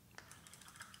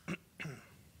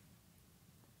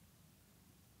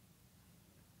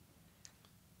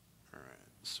 All right,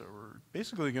 so we're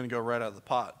basically going to go right out of the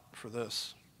pot for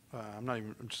this.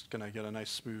 I'm just going to get a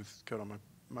nice smooth coat on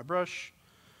my brush,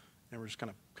 and we're just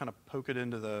going to kind of poke it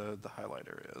into the highlight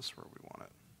areas where we want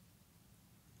it.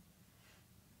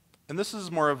 And this is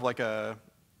more of like a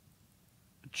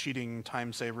cheating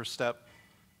time saver step.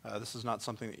 This is not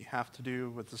something that you have to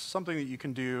do, but this is something that you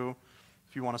can do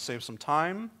if you want to save some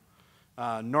time.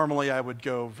 Normally I would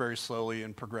go very slowly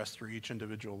and progress through each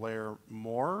individual layer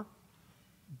more,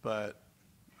 but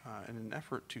in an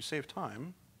effort to save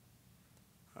time,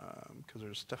 because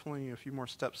there's definitely a few more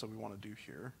steps that we want to do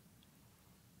here,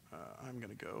 I'm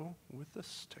going to go with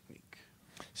this technique.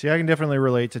 See, I can definitely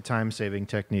relate to time-saving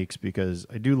techniques because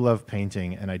I do love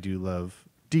painting and I do love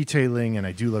detailing and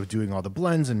I do love doing all the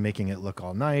blends and making it look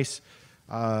all nice.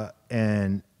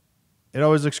 And it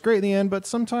always looks great in the end, but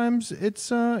sometimes it's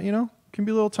can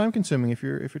be a little time-consuming if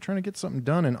you're trying to get something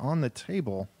done and on the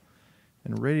table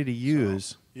and ready to use.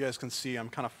 So you guys can see I'm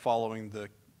kind of following the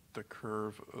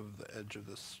curve of the edge of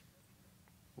this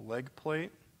leg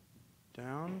plate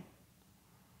down.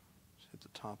 Just hit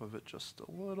the top of it just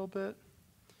a little bit,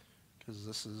 because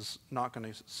this is not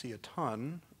going to see a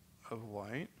ton of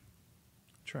light.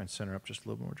 Try and center up just a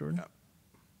little more, Jordan. Yep.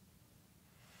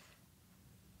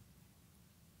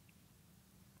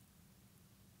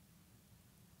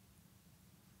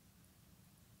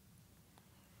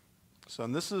 So,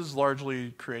 and this is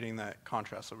largely creating that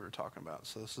contrast that we were talking about.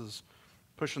 So this is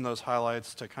pushing those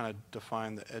highlights to kind of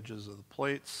define the edges of the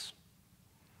plates.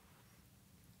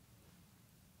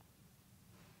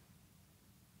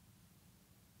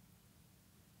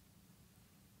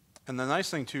 And the nice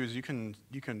thing too is you can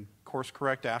course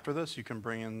correct after this. You can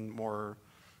bring in more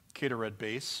Kitarid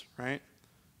base, right?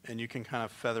 And you can kind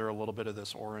of feather a little bit of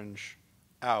this orange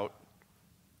out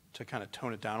to kind of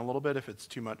tone it down a little bit if it's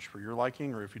too much for your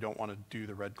liking, or if you don't want to do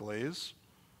the red glaze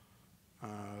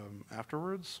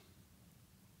afterwards.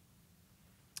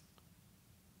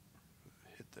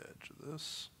 Hit the edge of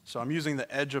this. So I'm using the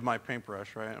edge of my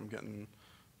paintbrush, right? I'm getting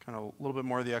kind of a little bit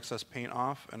more of the excess paint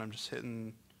off, and I'm just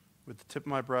hitting with the tip of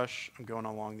my brush. I'm going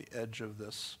along the edge of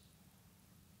this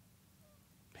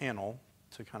panel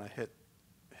to kind of hit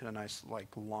a nice like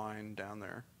line down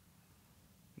there.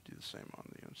 Do the same on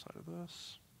the inside of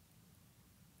this.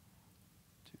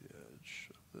 To the edge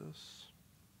of this.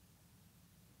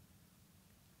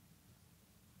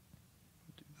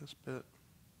 Do this bit.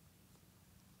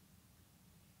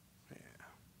 Yeah.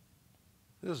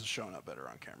 This is showing up better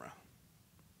on camera.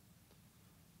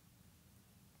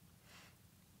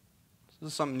 This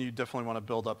is something you definitely want to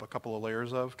build up a couple of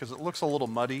layers of, because it looks a little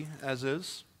muddy as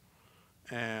is.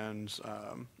 And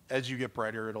as you get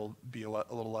brighter, it'll be a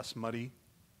little less muddy.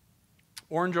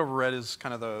 Orange over red is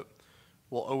kind of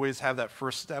we'll always have that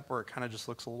first step where it kind of just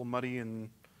looks a little muddy and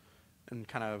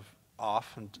kind of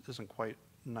off and isn't quite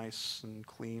nice and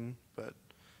clean. But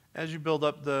as you build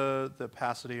up the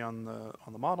opacity on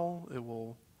the model, it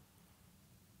will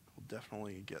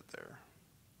definitely get there.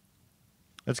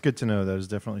 That's good to know. That is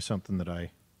definitely something that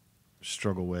I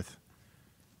struggle with.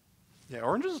 Yeah,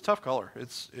 orange is a tough color.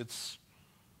 It's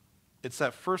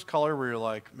that first color where you're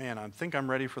like, man, I think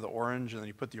I'm ready for the orange, and then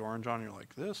you put the orange on, and you're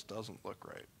like, this doesn't look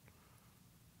right.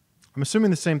 I'm assuming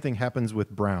the same thing happens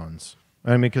with browns.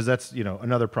 I mean, because that's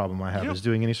another problem I have is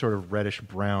doing any sort of reddish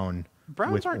brown.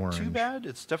 Browns with aren't orange. too bad.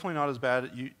 It's definitely not as bad.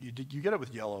 You get it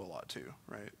with yellow a lot too,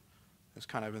 right? It's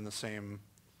kind of in the same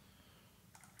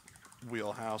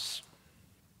wheelhouse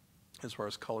as far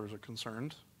as colors are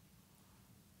concerned.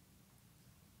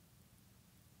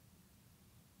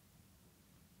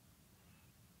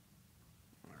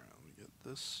 All right, let me get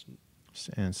this.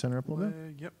 And center up a little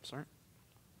bit. Yep, sorry.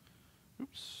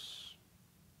 Oops.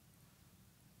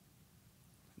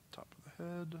 Top of the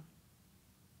head.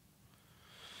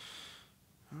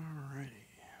 Alrighty.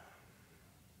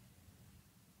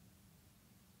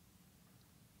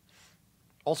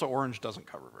 Also, orange doesn't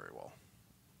cover very well.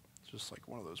 It's just like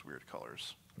one of those weird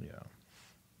colors. Yeah.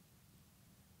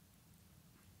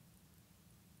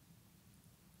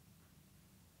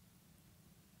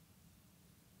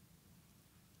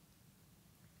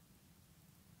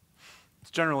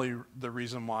 It's generally the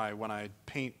reason why when I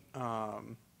paint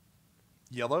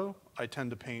yellow, I tend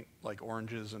to paint like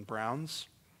oranges and browns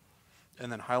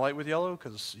and then highlight with yellow,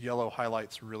 because yellow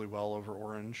highlights really well over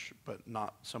orange, but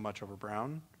not so much over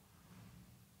brown.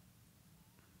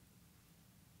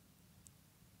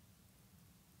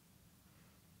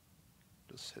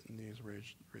 Just hitting these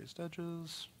raised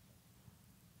edges.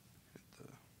 Hit the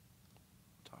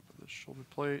top of the shoulder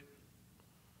plate.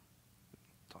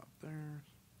 Top there.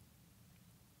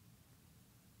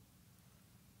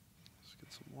 Let's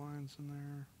get some lines in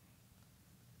there.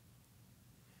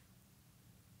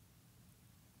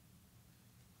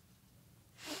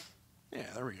 Yeah,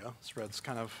 there we go. This red's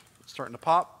kind of starting to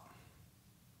pop.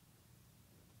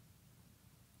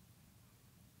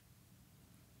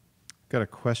 Got a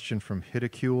question from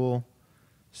Hiticule.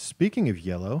 Speaking of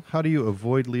yellow, how do you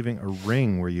avoid leaving a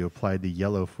ring where you applied the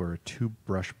yellow for a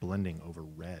two-brush blending over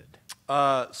red?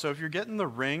 So if you're getting the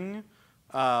ring,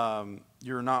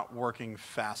 you're not working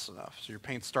fast enough. So your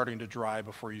paint's starting to dry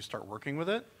before you start working with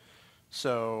it.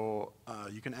 So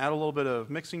you can add a little bit of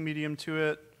mixing medium to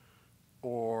it,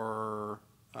 or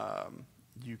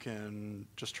you can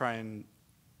just try and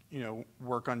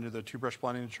work under the two-brush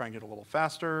blending to try and get a little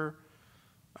faster.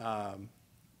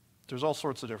 There's all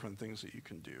sorts of different things that you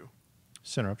can do.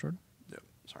 Center up, Jordan. Yep,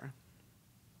 sorry.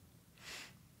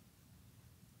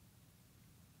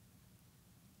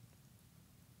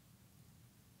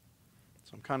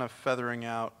 So I'm kind of feathering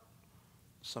out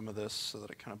some of this so that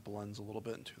it kind of blends a little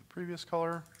bit into the previous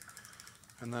color.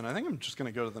 And then I think I'm just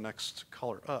going to go to the next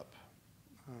color up.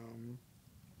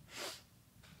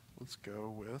 Let's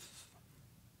go with...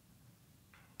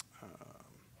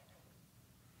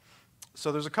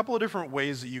 so there's a couple of different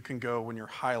ways that you can go when you're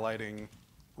highlighting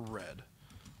red.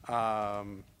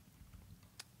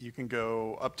 You can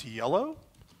go up to yellow,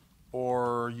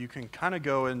 or you can kind of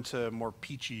go into more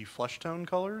peachy flesh tone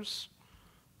colors.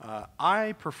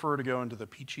 I prefer to go into the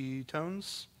peachy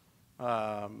tones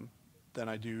than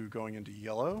I do going into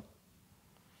yellow.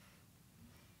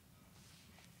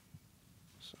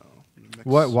 So mix.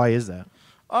 Why is that?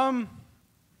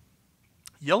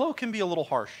 Yellow can be a little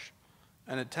harsh,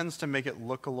 and it tends to make it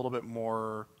look a little bit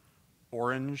more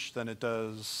orange than it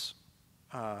does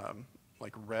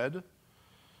like red.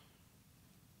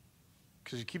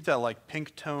 Because you keep that like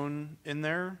pink tone in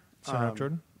there. Center up,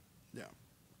 Jordan. Yeah.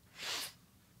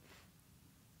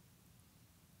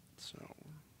 So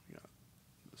we got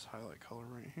this highlight color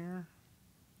right here.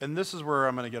 And this is where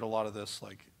I'm going to get a lot of this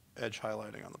like edge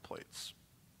highlighting on the plates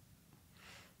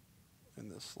in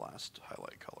this last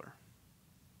highlight color.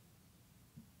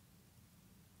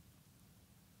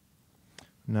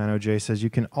 NanoJ says you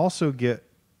can also get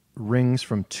rings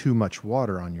from too much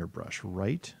water on your brush,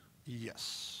 right?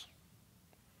 Yes.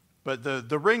 But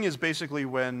the ring is basically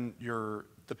when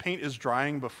the paint is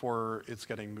drying before it's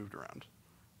getting moved around.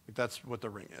 Like that's what the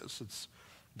ring is. It's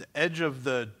the edge of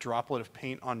the droplet of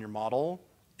paint on your model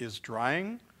is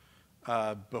drying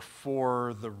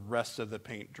before the rest of the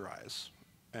paint dries.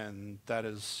 And that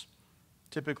is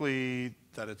typically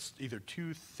that it's either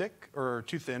too thick or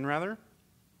too thin rather.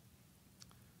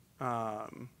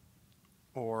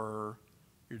 Or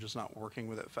you're just not working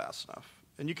with it fast enough.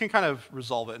 And you can kind of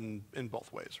resolve it in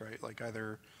both ways, right? Like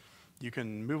either you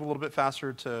can move a little bit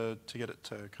faster to get it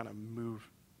to kind of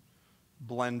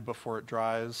blend before it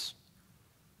dries,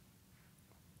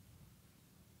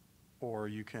 or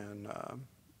you can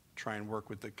try and work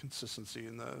with the consistency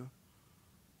and the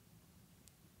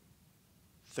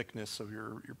thickness of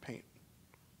your paint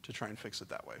to try and fix it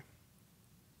that way.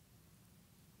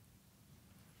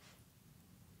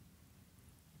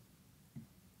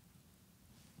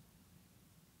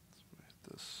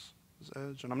 This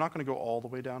edge, and I'm not going to go all the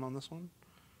way down on this one.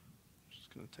 I'm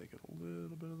just going to take it a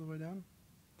little bit of the way down,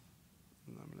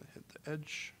 and I'm going to hit the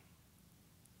edge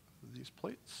of these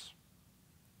plates.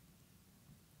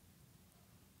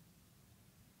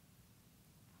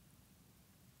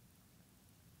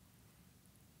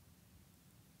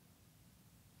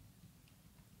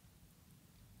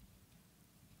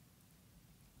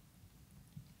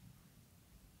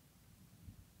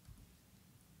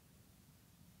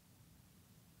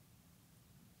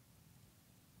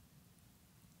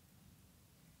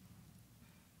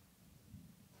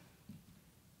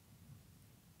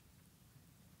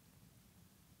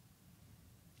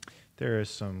 There is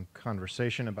some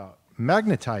conversation about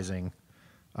magnetizing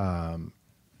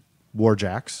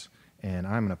Warjacks and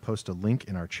I'm going to post a link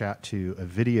in our chat to a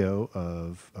video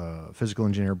of physical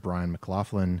engineer Brian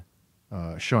McLaughlin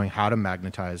showing how to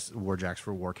magnetize Warjacks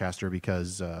for Warcaster,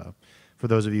 because for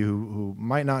those of you who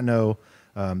might not know,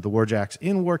 the Warjacks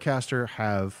in Warcaster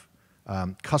have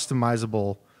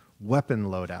customizable weapon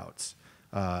loadouts.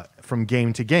 From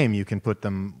game to game, you can put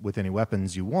them with any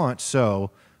weapons you want.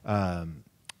 So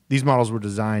these models were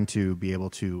designed to be able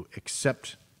to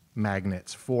accept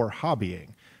magnets for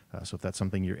hobbying. So if that's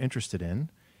something you're interested in,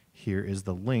 here is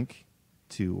the link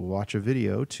to watch a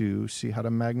video to see how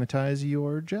to magnetize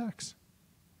your jacks.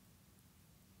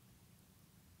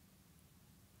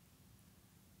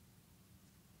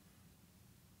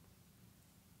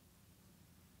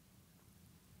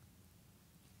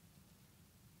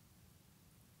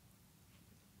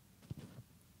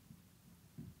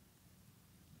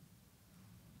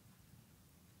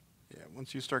 Yeah,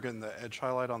 once you start getting the edge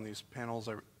highlight on these panels,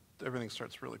 everything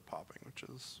starts really popping, which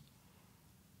is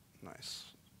nice.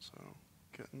 So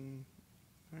getting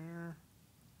there.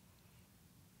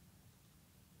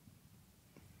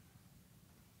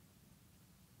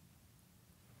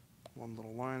 One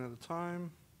little line at a time.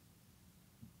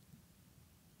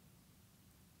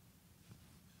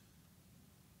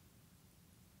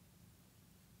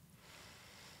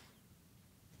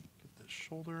 Get this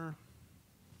shoulder.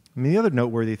 I mean, the other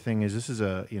noteworthy thing is this is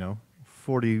a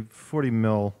 40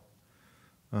 mil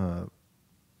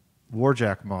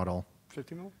Warjack model.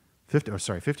 50 mil?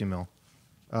 50 mil.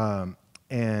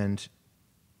 And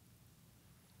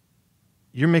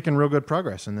you're making real good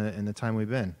progress in the time we've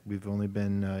been. We've only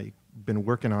been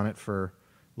working on it for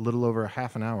a little over a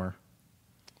half an hour,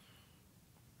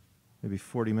 maybe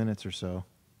 40 minutes or so.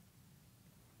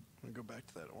 I'm gonna go back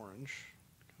to that orange.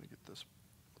 Kind of get this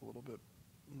a little bit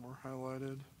more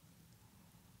highlighted.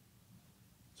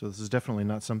 So this is definitely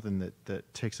not something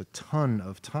that takes a ton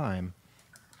of time.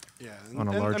 Yeah, on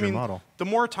a larger model. The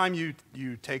more time you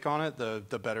take on it,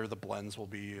 the better the blends will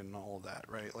be and all of that,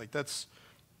 right? Like that's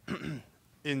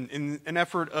in an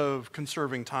effort of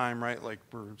conserving time, right? Like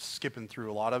we're skipping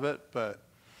through a lot of it, but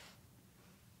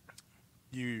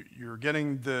you're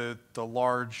getting the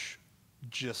large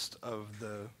gist of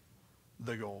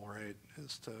the goal, right?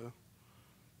 Is to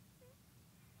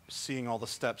seeing all the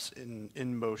steps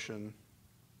in motion.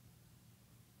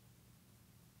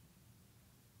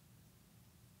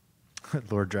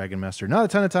 Lord Dragon Master. Not a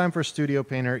ton of time for a studio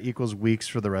painter equals weeks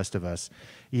for the rest of us.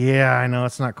 Yeah, I know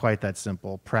it's not quite that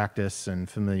simple. Practice and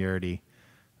familiarity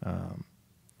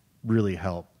really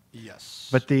help. Yes.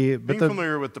 But being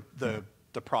familiar with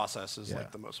the process is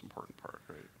like the most important part,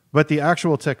 right? But the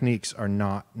actual techniques are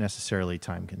not necessarily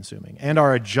time consuming and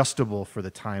are adjustable for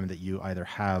the time that you either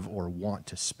have or want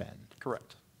to spend.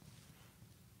 Correct.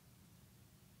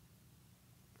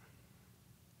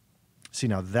 See,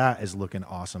 now that is looking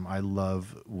awesome. I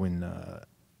love when that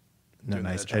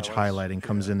nice edge highlighting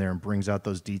comes in there and brings out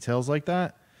those details like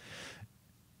that.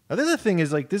 Now, the other thing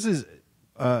is, like, this is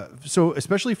so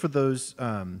especially for those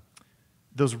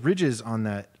ridges on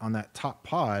that top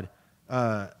pod.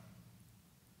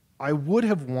 I would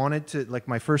have wanted to, like,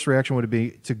 my first reaction would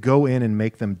be to go in and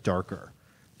make them darker,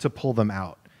 to pull them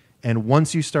out. And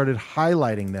once you started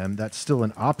highlighting them, that's still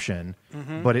an option,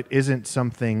 but it isn't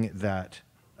something that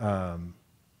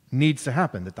needs to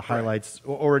happen, that the highlights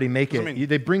already make it. I mean,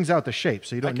 they brings out the shape,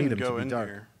 so you don't need them to be dark.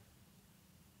 Here.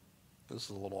 This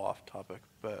is a little off topic,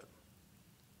 but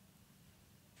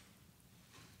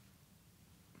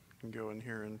I can go in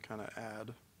here and kind of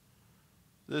add.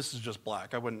 This is just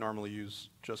black. I wouldn't normally use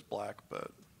just black,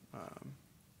 but to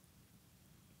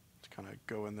kind of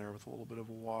go in there with a little bit of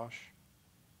a wash.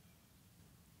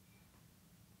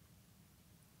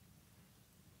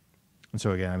 And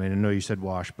so again, I mean, I know you said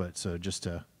wash, but so just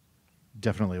to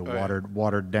definitely a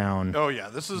watered down. Oh yeah,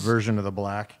 this is version of the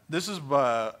black. This is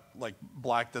like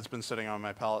black that's been sitting on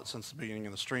my palette since the beginning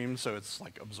of the stream, so it's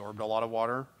like absorbed a lot of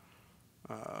water.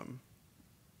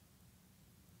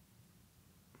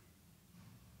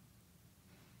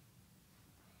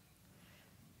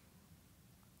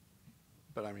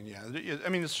 But I mean, yeah, I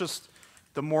mean, it's just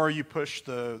the more you push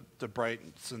the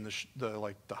brights and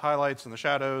the highlights and the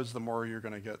shadows, the more you're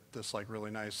going to get this like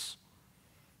really nice,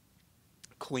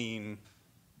 clean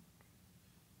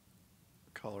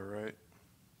color, right?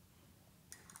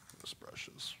 This brush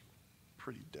is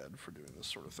pretty dead for doing this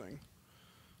sort of thing,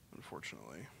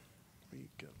 unfortunately. Let me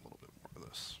get a little bit more of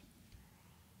this.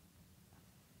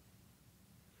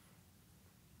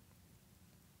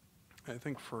 I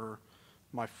think for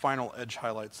my final edge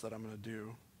highlights that I'm going to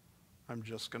do, I'm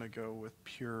just going to go with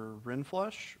pure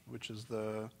Rinflesh, which is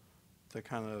the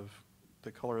kind of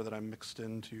the color that I mixed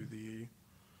into the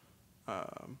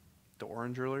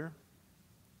orange earlier.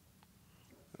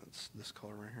 It's this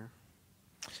color right here.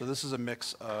 So this is a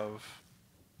mix of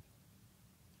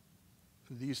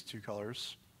these two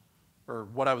colors, or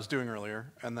what I was doing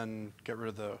earlier, and then get rid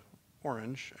of the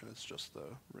orange, and it's just the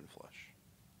Rune Flesh.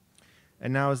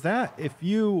 And now is that, if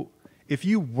you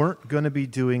weren't going to be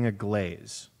doing a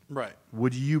glaze, right,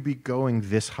 would you be going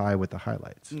this high with the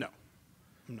highlights? No,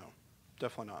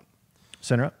 definitely not.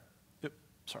 Center up. Yep,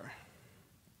 sorry.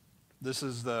 This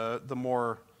is the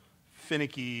more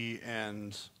finicky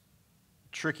and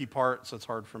tricky part, so it's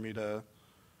hard for me to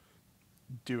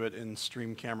do it in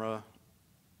stream camera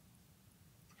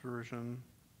version.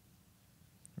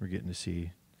 We're getting to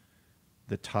see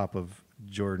the top of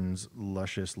Jordan's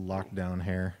luscious lockdown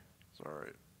hair. It's all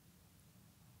right.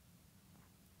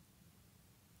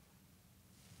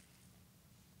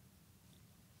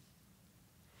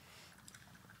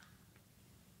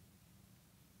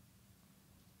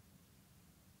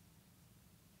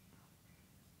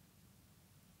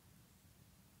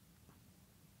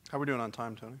 How are we doing on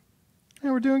time, Tony?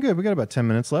 Yeah, we're doing good. We got about 10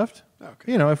 minutes left.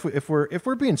 Okay. You know, if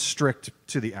we're being strict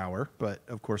to the hour, but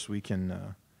of course we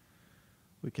can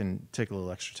take a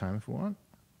little extra time if we want.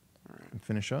 All right. And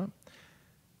finish up.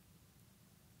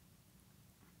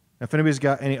 Now, if anybody's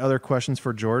got any other questions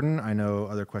for Jordan, I know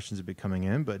other questions have been coming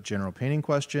in, but general painting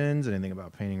questions, anything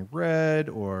about painting red,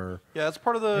 or yeah, that's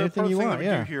part of the anything you thing want, that we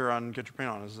yeah. do here on Get Your Paint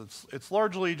On. Is it's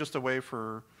largely just a way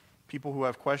for people who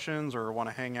have questions or want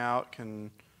to hang out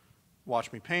can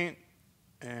watch me paint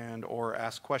and or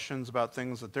ask questions about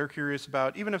things that they're curious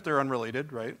about, even if they're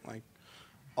unrelated, right? Like,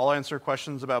 I'll answer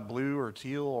questions about blue or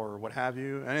teal or what have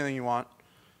you, anything you want.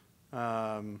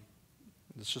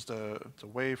 It's just it's a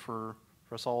way for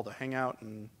us all to hang out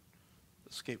and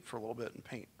escape for a little bit and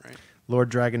paint, right? Lord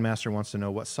Dragon Master wants to know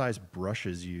what size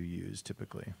brushes you use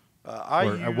typically. I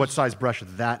Or use, what size brush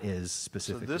that is so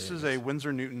specifically. this is a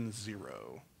Winsor Newton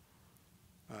 0.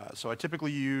 So I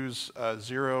typically use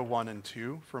 0, 1, and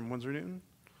 2 from Winsor Newton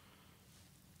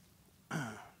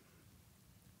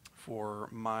for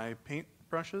my paint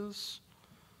brushes,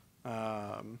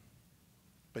 but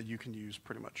you can use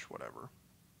pretty much whatever.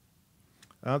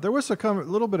 There was a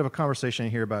little bit of a conversation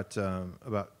here about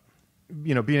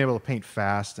you know, being able to paint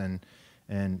fast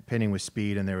and painting with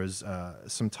speed, and there was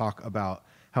some talk about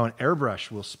how an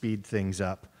airbrush will speed things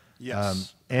up.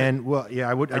 Yes. And well, yeah,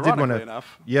 I did want Ironically to.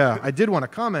 enough. Yeah, I did want to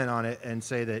comment on it and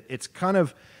say that it's kind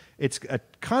of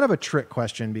a trick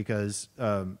question because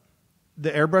the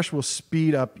airbrush will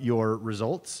speed up your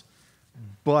results,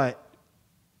 but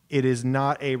it is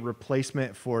not a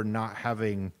replacement for not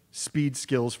having speed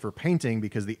skills for painting,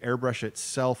 because the airbrush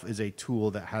itself is a tool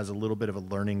that has a little bit of a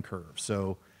learning curve.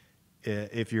 So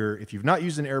if you've not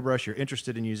used an airbrush, you're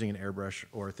interested in using an airbrush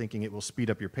or thinking it will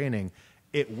speed up your painting,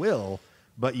 it will,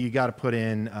 but you got to put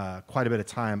in quite a bit of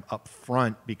time up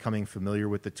front becoming familiar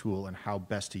with the tool and how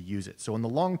best to use it. So in the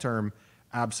long term,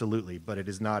 absolutely, but it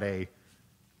is not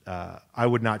I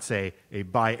would not say a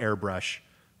buy airbrush,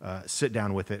 sit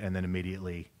down with it, and then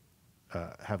immediately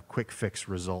have quick fix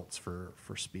results for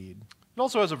speed. It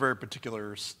also has a very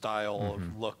particular style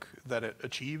of look that it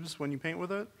achieves when you paint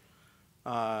with it.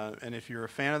 And if you're a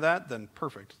fan of that, then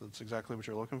perfect. That's exactly what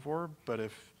you're looking for. But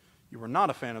if you are not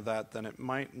a fan of that, then it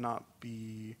might not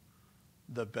be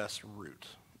the best route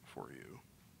for you.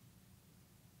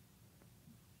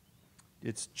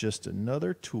 It's just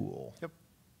another tool. Yep.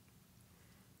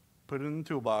 Put it in the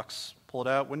toolbox. Pull it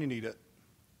out when you need it.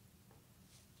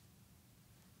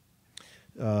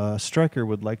 Stryker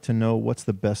would like to know what's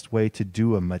the best way to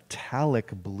do a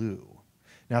metallic blue.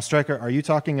 Now, Stryker, are you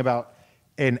talking about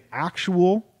an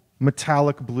actual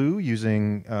metallic blue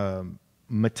using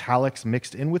metallics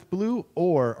mixed in with blue,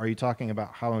 or are you talking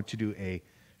about how to do a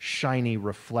shiny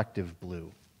reflective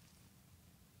blue?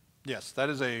 Yes, that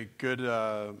is a good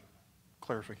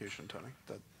clarification, Tony.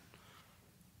 That's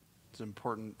an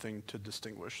important thing to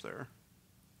distinguish there.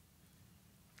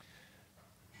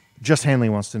 Just Hanley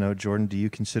wants to know, Jordan, do you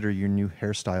consider your new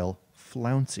hairstyle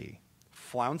flouncy?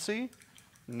 Flouncy?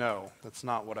 No, that's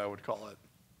not what I would call it.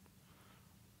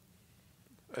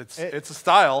 It's a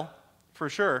style, for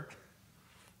sure.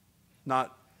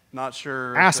 Not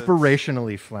sure.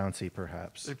 Aspirationally flouncy,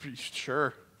 perhaps.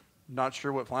 Sure. Not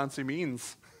sure what flouncy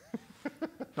means.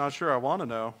 Not sure I want to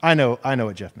know. I know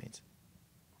what Jeff means.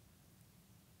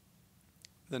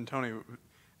 Then Tony,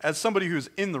 as somebody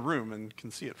who's in the room and can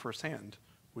see it firsthand,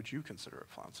 would you consider it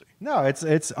flouncy? No,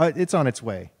 it's on its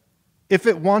way. If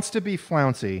it wants to be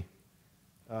flouncy,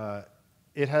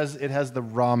 it has the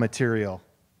raw material,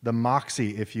 the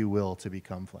moxie, if you will, to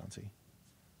become flouncy.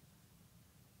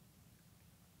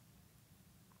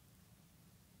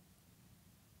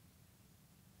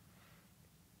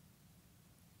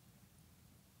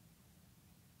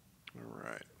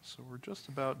 So we're just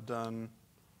about done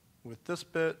with this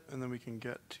bit, and then we can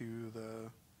get to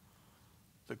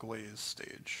the glaze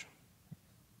stage.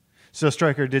 So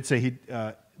Stryker did say he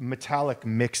metallic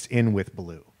mixed in with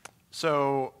blue.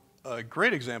 So a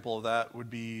great example of that would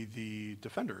be the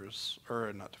Defenders,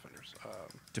 or not Defenders.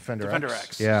 Defender X.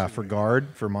 X. Yeah, Excuse for me. guard,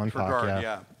 for Montauk. For guard,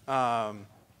 yeah.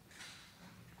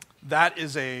 That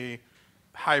is a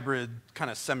hybrid kind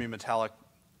of semi-metallic,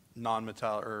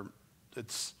 non-metallic, or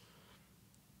it's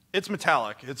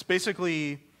metallic. It's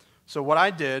basically, so what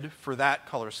I did for that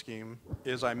color scheme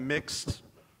is I mixed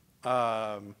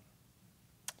Meridius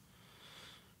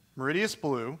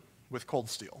Blue with Cold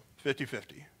Steel,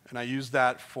 50-50. And I used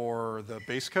that for the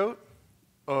base coat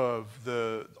of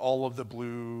all of the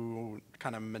blue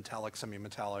kind of metallic,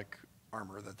 semi-metallic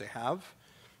armor that they have.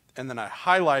 And then I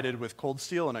highlighted with Cold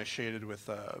Steel and I shaded with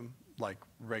like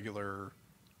regular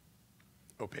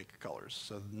opaque colors,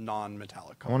 so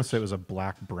non-metallic colors. I want to say it was a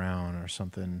black-brown or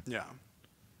something. Yeah.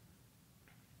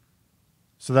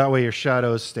 So that way your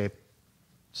shadows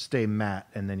stay matte,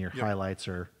 and then your Yep. highlights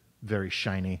are very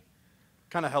shiny.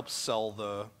 Kind of helps sell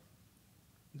the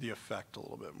effect a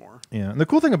little bit more. Yeah, and the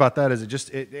cool thing about that is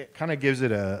it kind of gives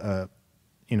it a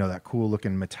that cool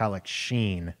looking metallic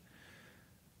sheen.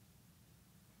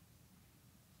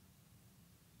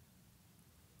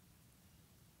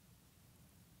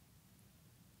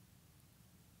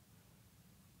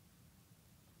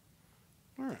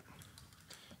 All right.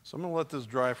 So I'm going to let this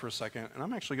dry for a second, and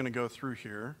I'm actually going to go through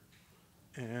here,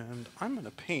 and I'm going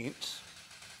to paint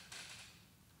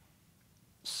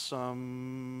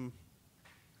some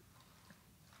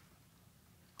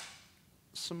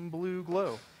blue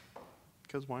glow,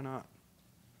 because why not?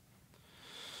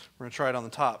 We're going to try it on the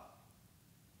top,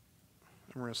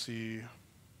 and we're going to see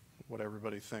what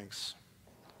everybody thinks.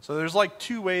 So there's like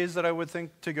two ways that I would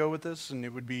think to go with this, and it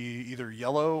would be either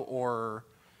yellow or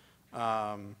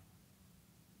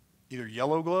either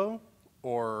yellow glow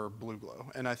or blue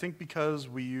glow. And I think because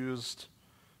we used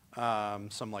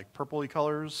some like purpley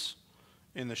colors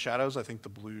in the shadows, I think the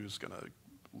blue is going to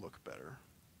look better.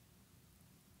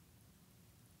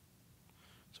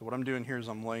 So what I'm doing here is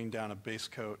I'm laying down a base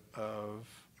coat of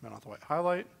Menoth White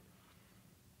highlight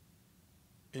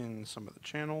in some of the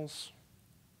channels.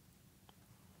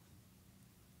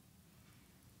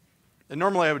 And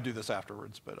normally I would do this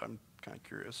afterwards, but I'm kind of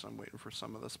curious. I'm waiting for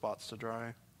some of the spots to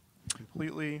dry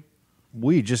completely.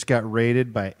 We just got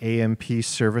raided by AMP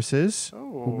Services.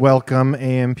 Oh. Welcome,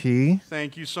 AMP.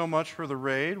 Thank you so much for the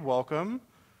raid. Welcome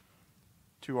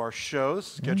to our show.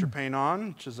 This is Get Your Paint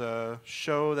On, which is a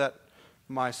show that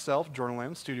myself, Jordan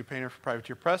Lamb, studio painter for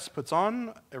Privateer Press, puts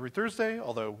on every Thursday,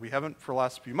 although we haven't for the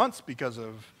last few months because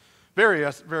of very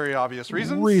obvious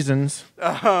reasons.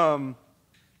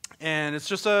 And it's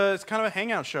just it's kind of a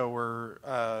hangout show where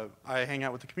I hang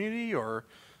out with the community or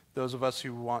those of us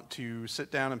who want to sit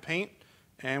down and paint,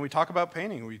 and we talk about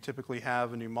painting. We typically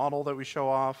have a new model that we show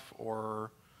off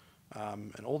or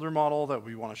an older model that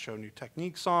we want to show new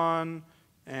techniques on,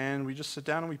 and we just sit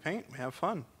down and we paint. We have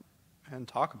fun and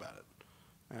talk about it.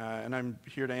 And I'm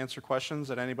here to answer questions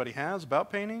that anybody has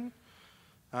about painting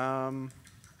for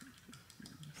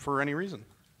any reason.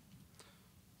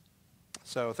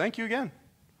 So thank you again.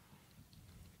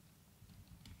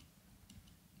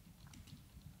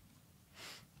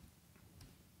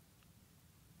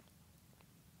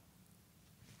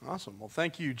 Awesome. Well,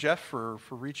 thank you, Jeff, for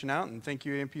reaching out, and thank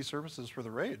you, AMP Services, for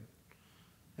the raid.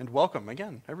 And welcome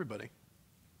again, everybody.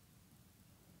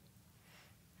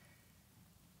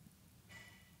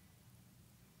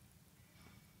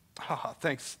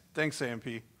 Thanks, AMP.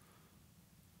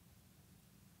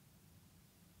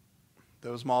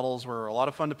 Those models were a lot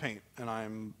of fun to paint, and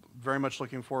I'm very much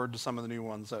looking forward to some of the new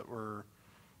ones that we're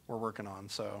working on.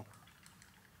 So,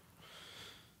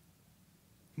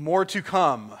 more to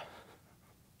come.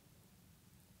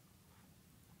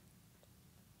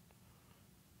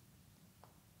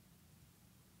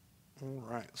 All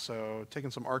right, so taking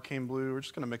some arcane blue, we're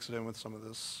just going to mix it in with some of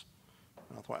this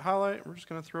Menoth White highlight. We're just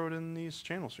going to throw it in these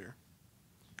channels here.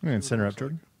 And center up,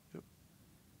 Jordan. Yep.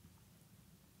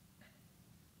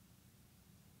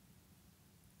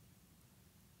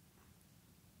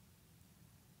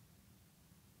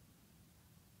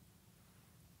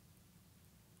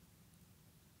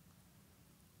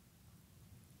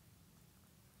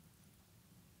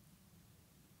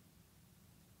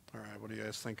 All right, what do you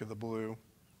guys think of the blue?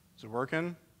 Is it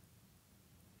working?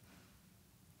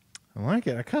 I like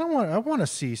it. I want to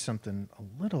see something a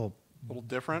little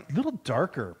Different? little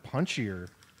darker, punchier.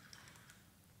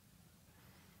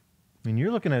 I mean,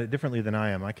 you're looking at it differently than I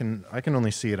am. I can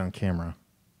only see it on camera.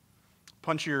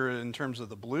 punchier in terms of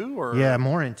the blue, or Yeah, a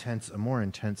more intense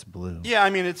blue. yeah, I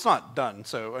mean it's not done.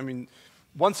 So I mean,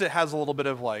 once it has a little bit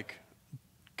of like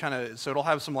kind of, so it'll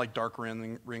have some like dark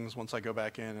rings once I go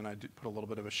back in and I do put a little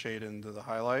bit of a shade into the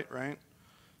highlight, right?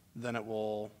 Then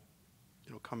it'll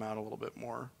come out a little bit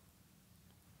more.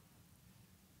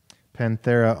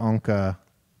 Panthera onca,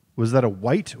 was that a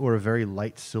white or a very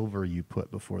light silver you put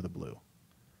before the blue?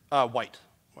 White.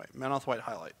 Manoth white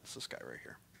highlight. It's this guy right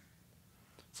here.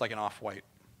 It's like an off-white,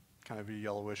 kind of a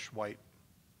yellowish white.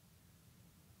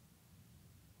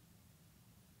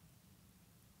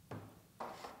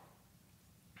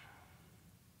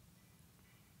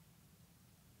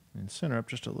 And center up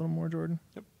just a little more, Jordan.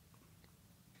 Yep.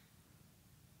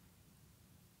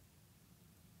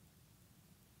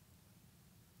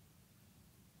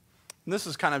 And this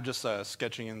is kind of just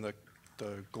sketching in the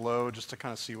glow just to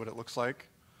kind of see what it looks like.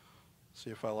 See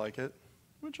if I like it,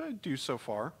 which I do so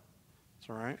far. It's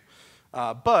all right.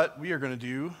 But we are going to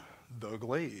do the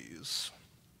glaze.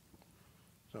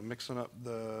 So I'm mixing up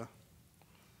the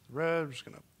red. I'm just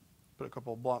going to put a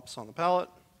couple of blops on the palette.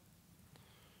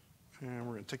 And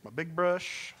we're going to take my big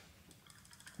brush.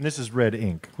 And this is red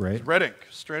ink, right? It's red ink,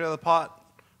 straight out of the pot.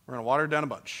 We're going to water it down a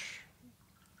bunch.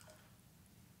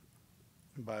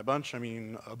 And by a bunch, I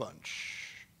mean a bunch.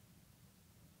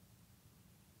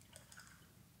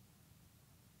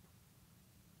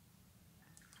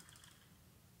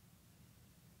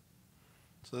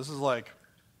 So this is like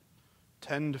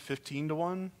 10 to 15 to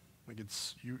 1. Like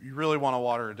it's you really want to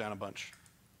water it down a bunch.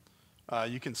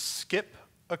 You can skip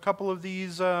a couple of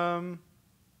these. You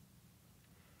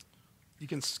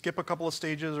can skip a couple of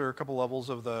stages or a couple levels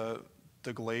of the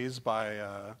glaze by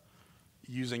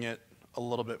using it a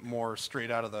little bit more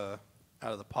straight out of the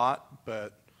pot.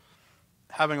 But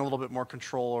having a little bit more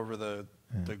control over the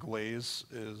glaze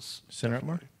is Center up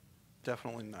more?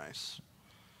 Definitely nice.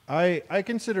 I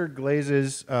consider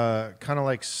glazes kind of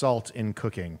like salt in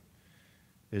cooking.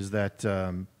 Is that,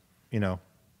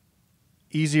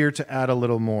 easier to add a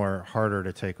little more, harder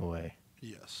to take away.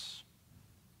 Yes.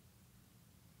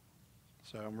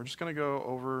 So we're just going to go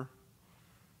over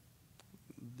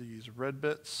these red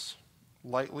bits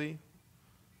lightly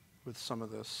with some of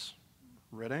this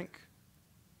red ink.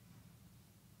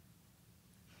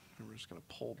 And we're just going to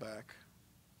pull back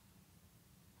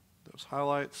those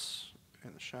highlights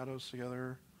and the shadows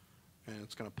together, and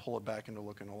it's going to pull it back into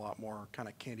looking a lot more kind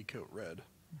of candy coat red.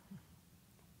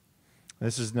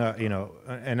 This is not,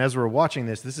 and as we're watching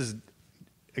this is,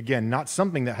 again, not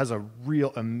something that has a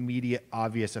real immediate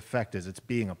obvious effect as it's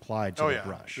being applied to the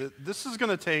brush. This is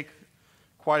going to take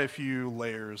quite a few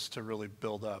layers to really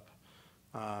build up.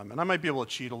 And I might be able to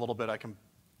cheat a little bit. I can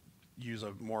use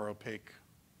a more opaque,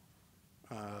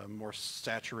 more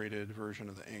saturated version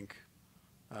of the ink.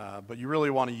 But you really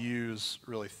want to use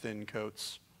really thin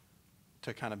coats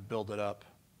to kind of build it up.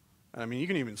 And I mean, you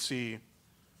can even see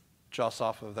just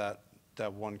off of that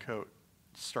one coat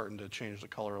starting to change the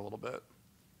color a little bit.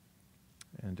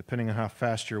 And depending on how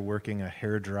fast you're working, a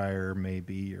hairdryer may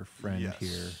be your friend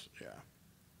here. Yeah.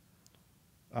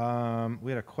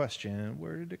 We had a question.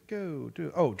 Where did it go?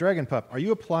 Dragon Pup, are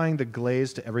you applying the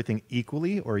glaze to everything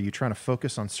equally, or are you trying to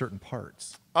focus on certain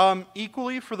parts?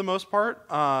 Equally for the most part.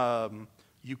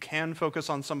 You can focus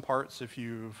on some parts if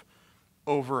you've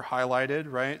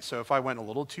over-highlighted, right? So if I went a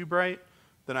little too bright,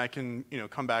 then I can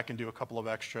come back and do a couple of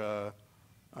extra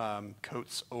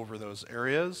coats over those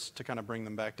areas to kind of bring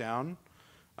them back down.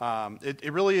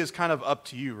 It really is kind of up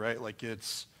to you, right? Like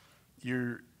it's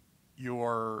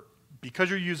because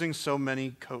you're using so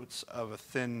many coats of a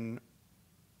thin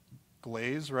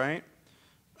glaze, right?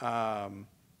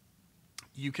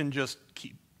 You can just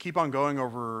keep on going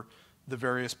over the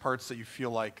various parts that you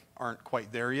feel like aren't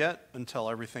quite there yet until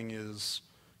everything is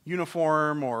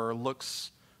uniform or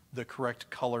looks the correct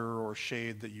color or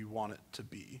shade that you want it to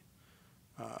be.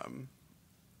 And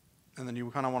then you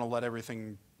kind of want to let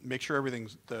everything, make sure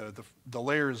everything's, the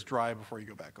layer is dry before you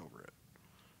go back over it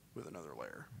with another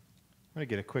layer. I'm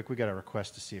going to we got a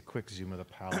request to see a quick zoom of the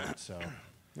palette, so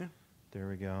yeah. There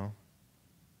we go.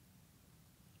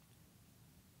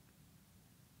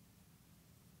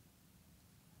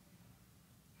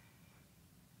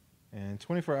 And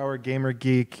 24-hour Gamer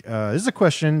Geek, this is a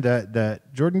question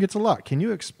that Jordan gets a lot. Can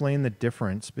you explain the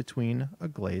difference between a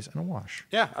glaze and a wash?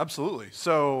 Yeah, absolutely.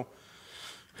 So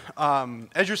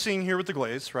as you're seeing here with the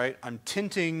glaze, right, I'm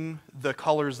tinting the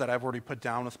colors that I've already put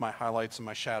down with my highlights and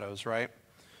my shadows, right?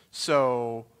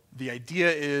 So the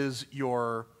idea is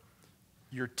you're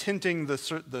tinting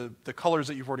the colors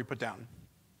that you've already put down.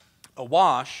 A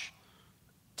wash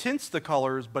tints the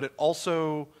colors, but it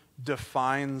also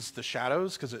defines the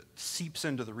shadows because it seeps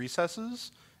into the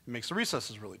recesses, makes the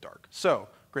recesses really dark. So,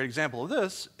 great example of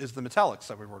this is the metallics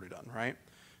that we've already done, right?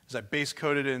 Is I base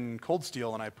coated in cold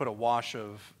steel and I put a wash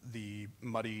of the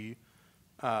muddy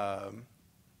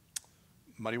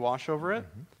wash over it,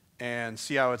 and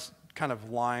see how it's kind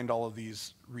of lined all of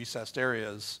these recessed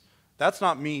areas. That's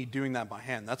not me doing that by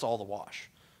hand. That's all the wash.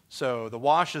 So the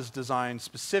wash is designed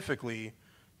specifically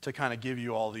to kind of give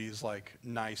you all these like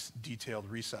nice detailed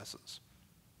recesses.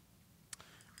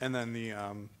 And then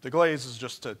the glaze is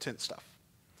just to tint stuff.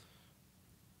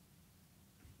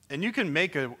 And you can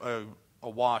make a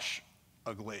wash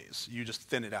a glaze. You just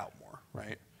thin it out more,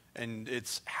 right? And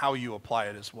it's how you apply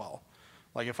it as well.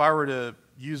 Like if I were to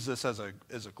use this as a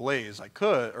glaze, I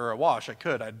could, or a wash, I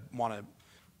could. I'd want to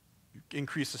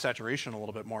increase the saturation a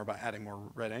little bit more by adding more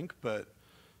red ink, but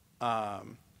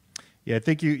yeah, I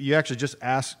think you actually just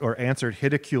asked or answered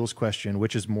Hidecule's question,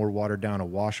 which is more watered down, a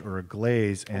wash or a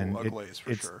glaze? And a glaze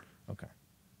for sure. Okay.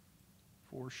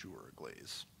 For sure, a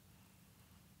glaze.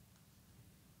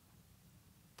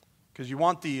 Because you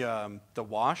want the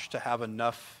wash to have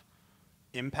enough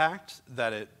impact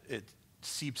that it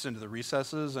seeps into the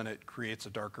recesses and it creates a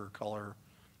darker color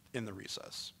in the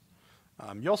recess.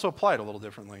 You also apply it a little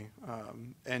differently.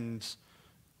 And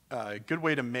a good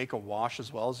way to make a wash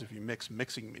as well is if you mix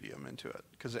mixing medium into it,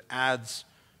 because it adds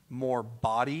more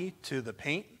body to the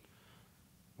paint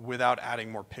without adding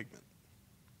more pigment.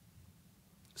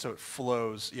 So it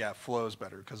flows, yeah, it flows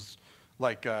better, because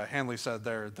like Hanley said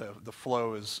there, the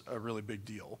flow is a really big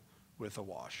deal with a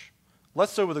wash.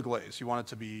 Less so with a glaze. You want it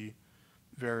to be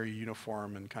very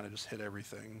uniform and kind of just hit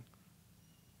everything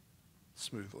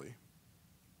smoothly.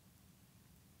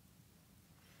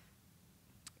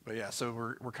 But yeah, so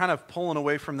we're kind of pulling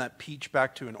away from that peach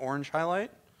back to an orange highlight.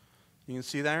 You can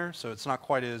see there, so it's not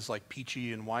quite as like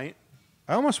peachy and white.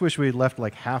 I almost wish we had left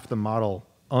like half the model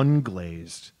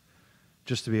unglazed,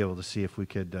 just to be able to see if we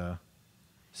could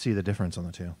see the difference on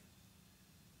the two.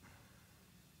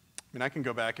 I mean, I can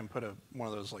go back and put one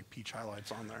of those like peach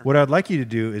highlights on there. What I'd like you to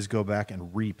do is go back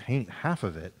and repaint half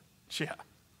of it. Yeah.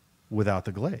 Without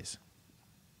the glaze.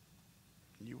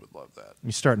 You would love that.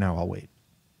 You start now, I'll wait.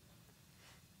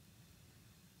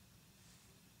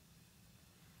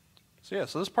 So yeah,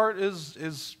 so this part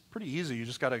is pretty easy. You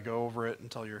just got to go over it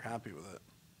until you're happy with it.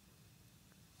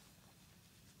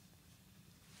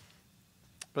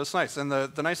 But it's nice. And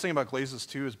the nice thing about glazes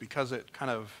too is because it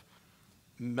kind of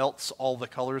melts all the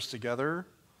colors together,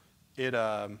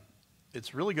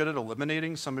 it's really good at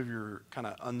eliminating some of your kind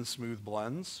of unsmooth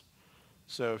blends.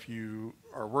 So if you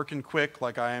are working quick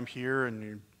like I am here and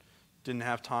you didn't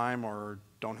have time or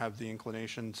don't have the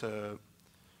inclination to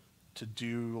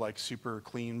do like super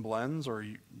clean blends, or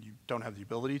you don't have the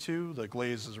ability to, the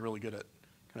glaze is really good at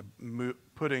kind of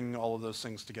putting all of those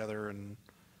things together and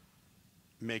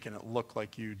making it look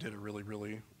like you did a really,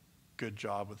 really good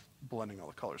job with blending all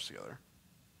the colors together.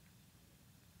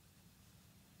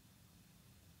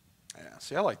 Yeah,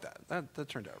 see, I like that. That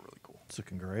turned out really cool. It's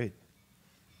looking great.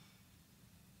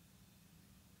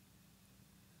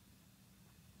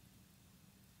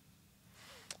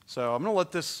 So I'm going to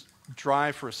let this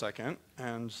dry for a second.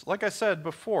 And like I said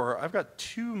before, I've got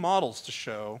two models to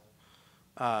show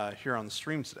here on the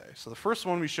stream today. So the first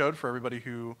one we showed for everybody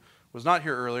who was not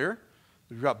here earlier,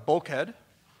 we've got Bulkhead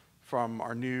from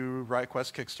our new Riot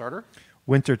Quest Kickstarter.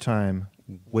 Wintertime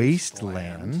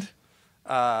Wasteland.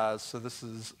 So this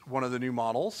is one of the new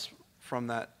models from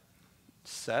that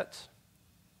set.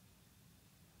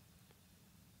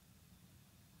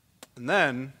 And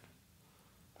then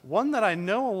one that I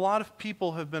know a lot of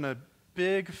people have been a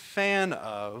big fan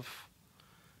of.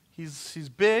 He's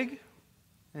big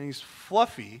and he's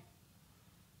fluffy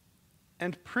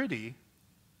and pretty,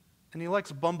 and he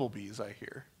likes bumblebees, I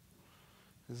hear.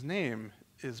 His name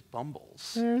is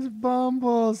Bumbles. There's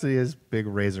Bumbles. He has big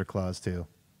razor claws too.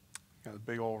 Got the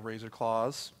big old razor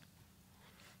claws.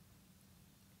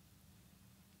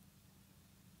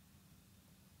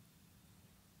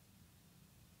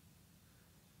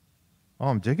 Oh,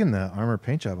 I'm digging the armor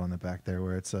paint job on the back there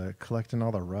where it's collecting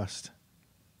all the rust.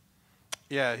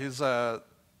 Yeah, he's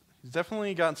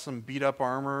definitely got some beat up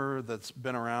armor that's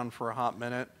been around for a hot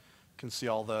minute. You can see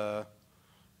all the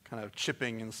kind of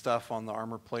chipping and stuff on the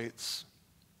armor plates.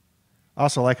 I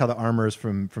also like how the armor is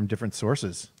from different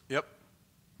sources. Yep.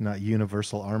 Not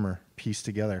universal armor pieced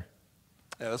together.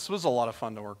 Yeah, this was a lot of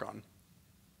fun to work on.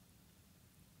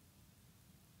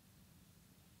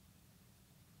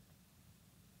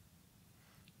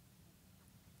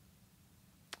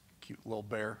 Cute little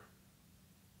bear.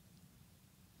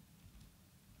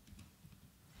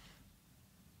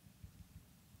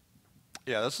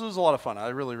 Yeah, this was a lot of fun. I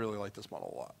really, really like this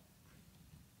model a lot.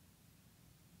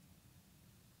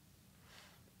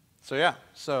 So yeah,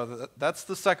 so that's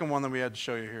the second one that we had to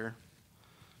show you here.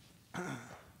 And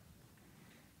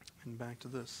back to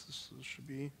this. This should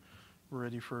be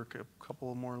ready for a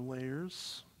couple more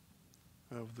layers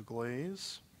of the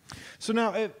glaze. So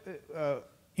now,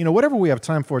 whatever we have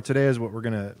time for today is what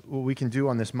we can do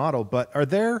on this model. But are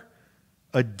there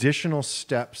additional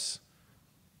steps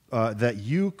that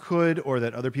you could or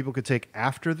that other people could take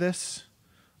after this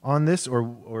on this,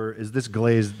 or is this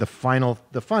glaze the final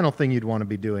thing you'd want to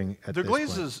be doing at this point? The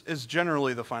glaze is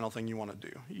generally the final thing you want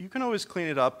to do. You can always clean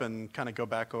it up and kind of go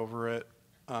back over it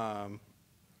to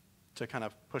kind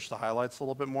of push the highlights a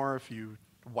little bit more if you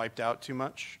wiped out too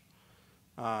much.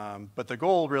 But the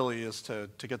goal really is to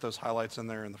get those highlights in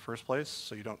there in the first place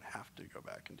so you don't have to go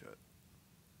back and do it.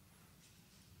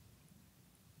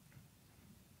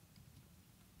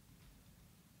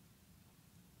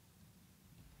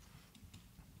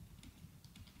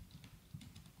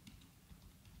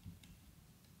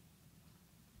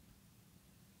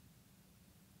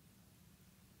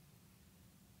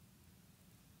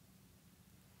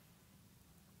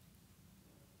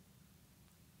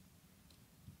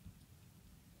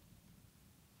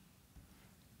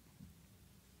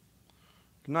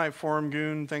 Good night, Forum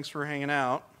Goon. Thanks for hanging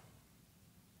out.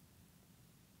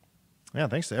 Yeah,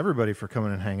 thanks to everybody for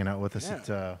coming and hanging out with us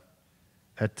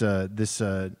at this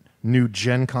new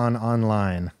Gen Con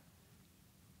Online.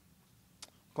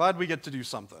 Glad we get to do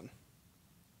something.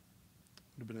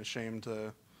 Would have been a shame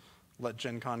to let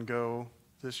Gen Con go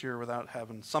this year without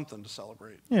having something to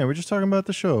celebrate. Yeah, we're just talking about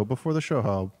the show, before the show,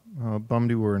 how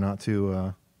bummed we were not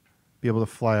to be able to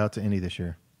fly out to Indy this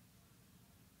year.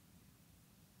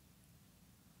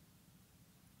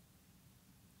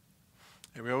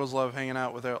 Yeah, we always love hanging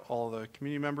out with all the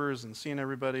community members and seeing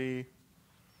everybody.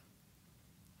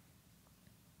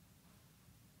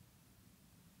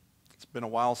 It's been a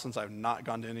while since I've not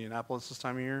gone to Indianapolis this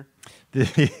time of year.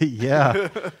 Yeah.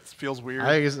 It feels weird.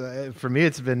 I guess, for me,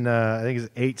 it's been, I think it's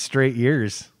 8 straight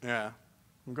years. Yeah.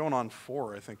 I'm going on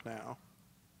 4, I think, now.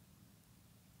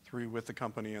 3 with the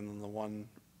company and then the one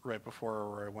right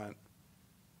before where I went.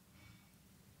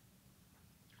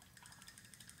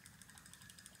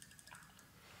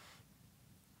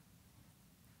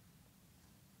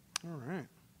 All right.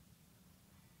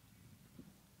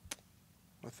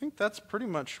 I think that's pretty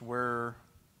much where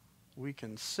we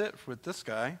can sit with this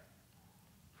guy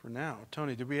for now.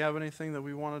 Tony, did we have anything that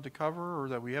we wanted to cover or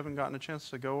that we haven't gotten a chance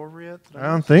to go over yet? I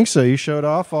don't think so. You showed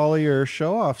off all of your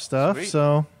show-off stuff. Sweet.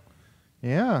 So,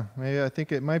 yeah, maybe I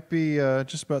think it might be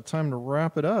just about time to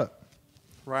wrap it up.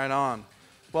 Right on.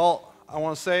 Well, I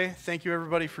want to say thank you,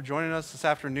 everybody, for joining us this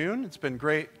afternoon. It's been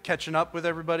great catching up with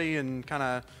everybody and kind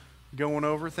of going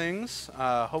over things.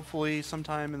 Hopefully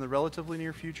sometime in the relatively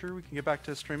near future we can get back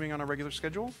to streaming on a regular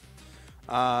schedule.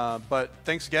 But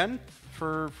thanks again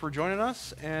for joining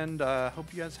us, and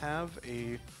hope you guys have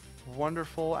a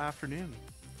wonderful afternoon.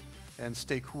 And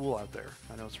stay cool out there.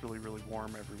 I know it's really, really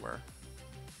warm everywhere.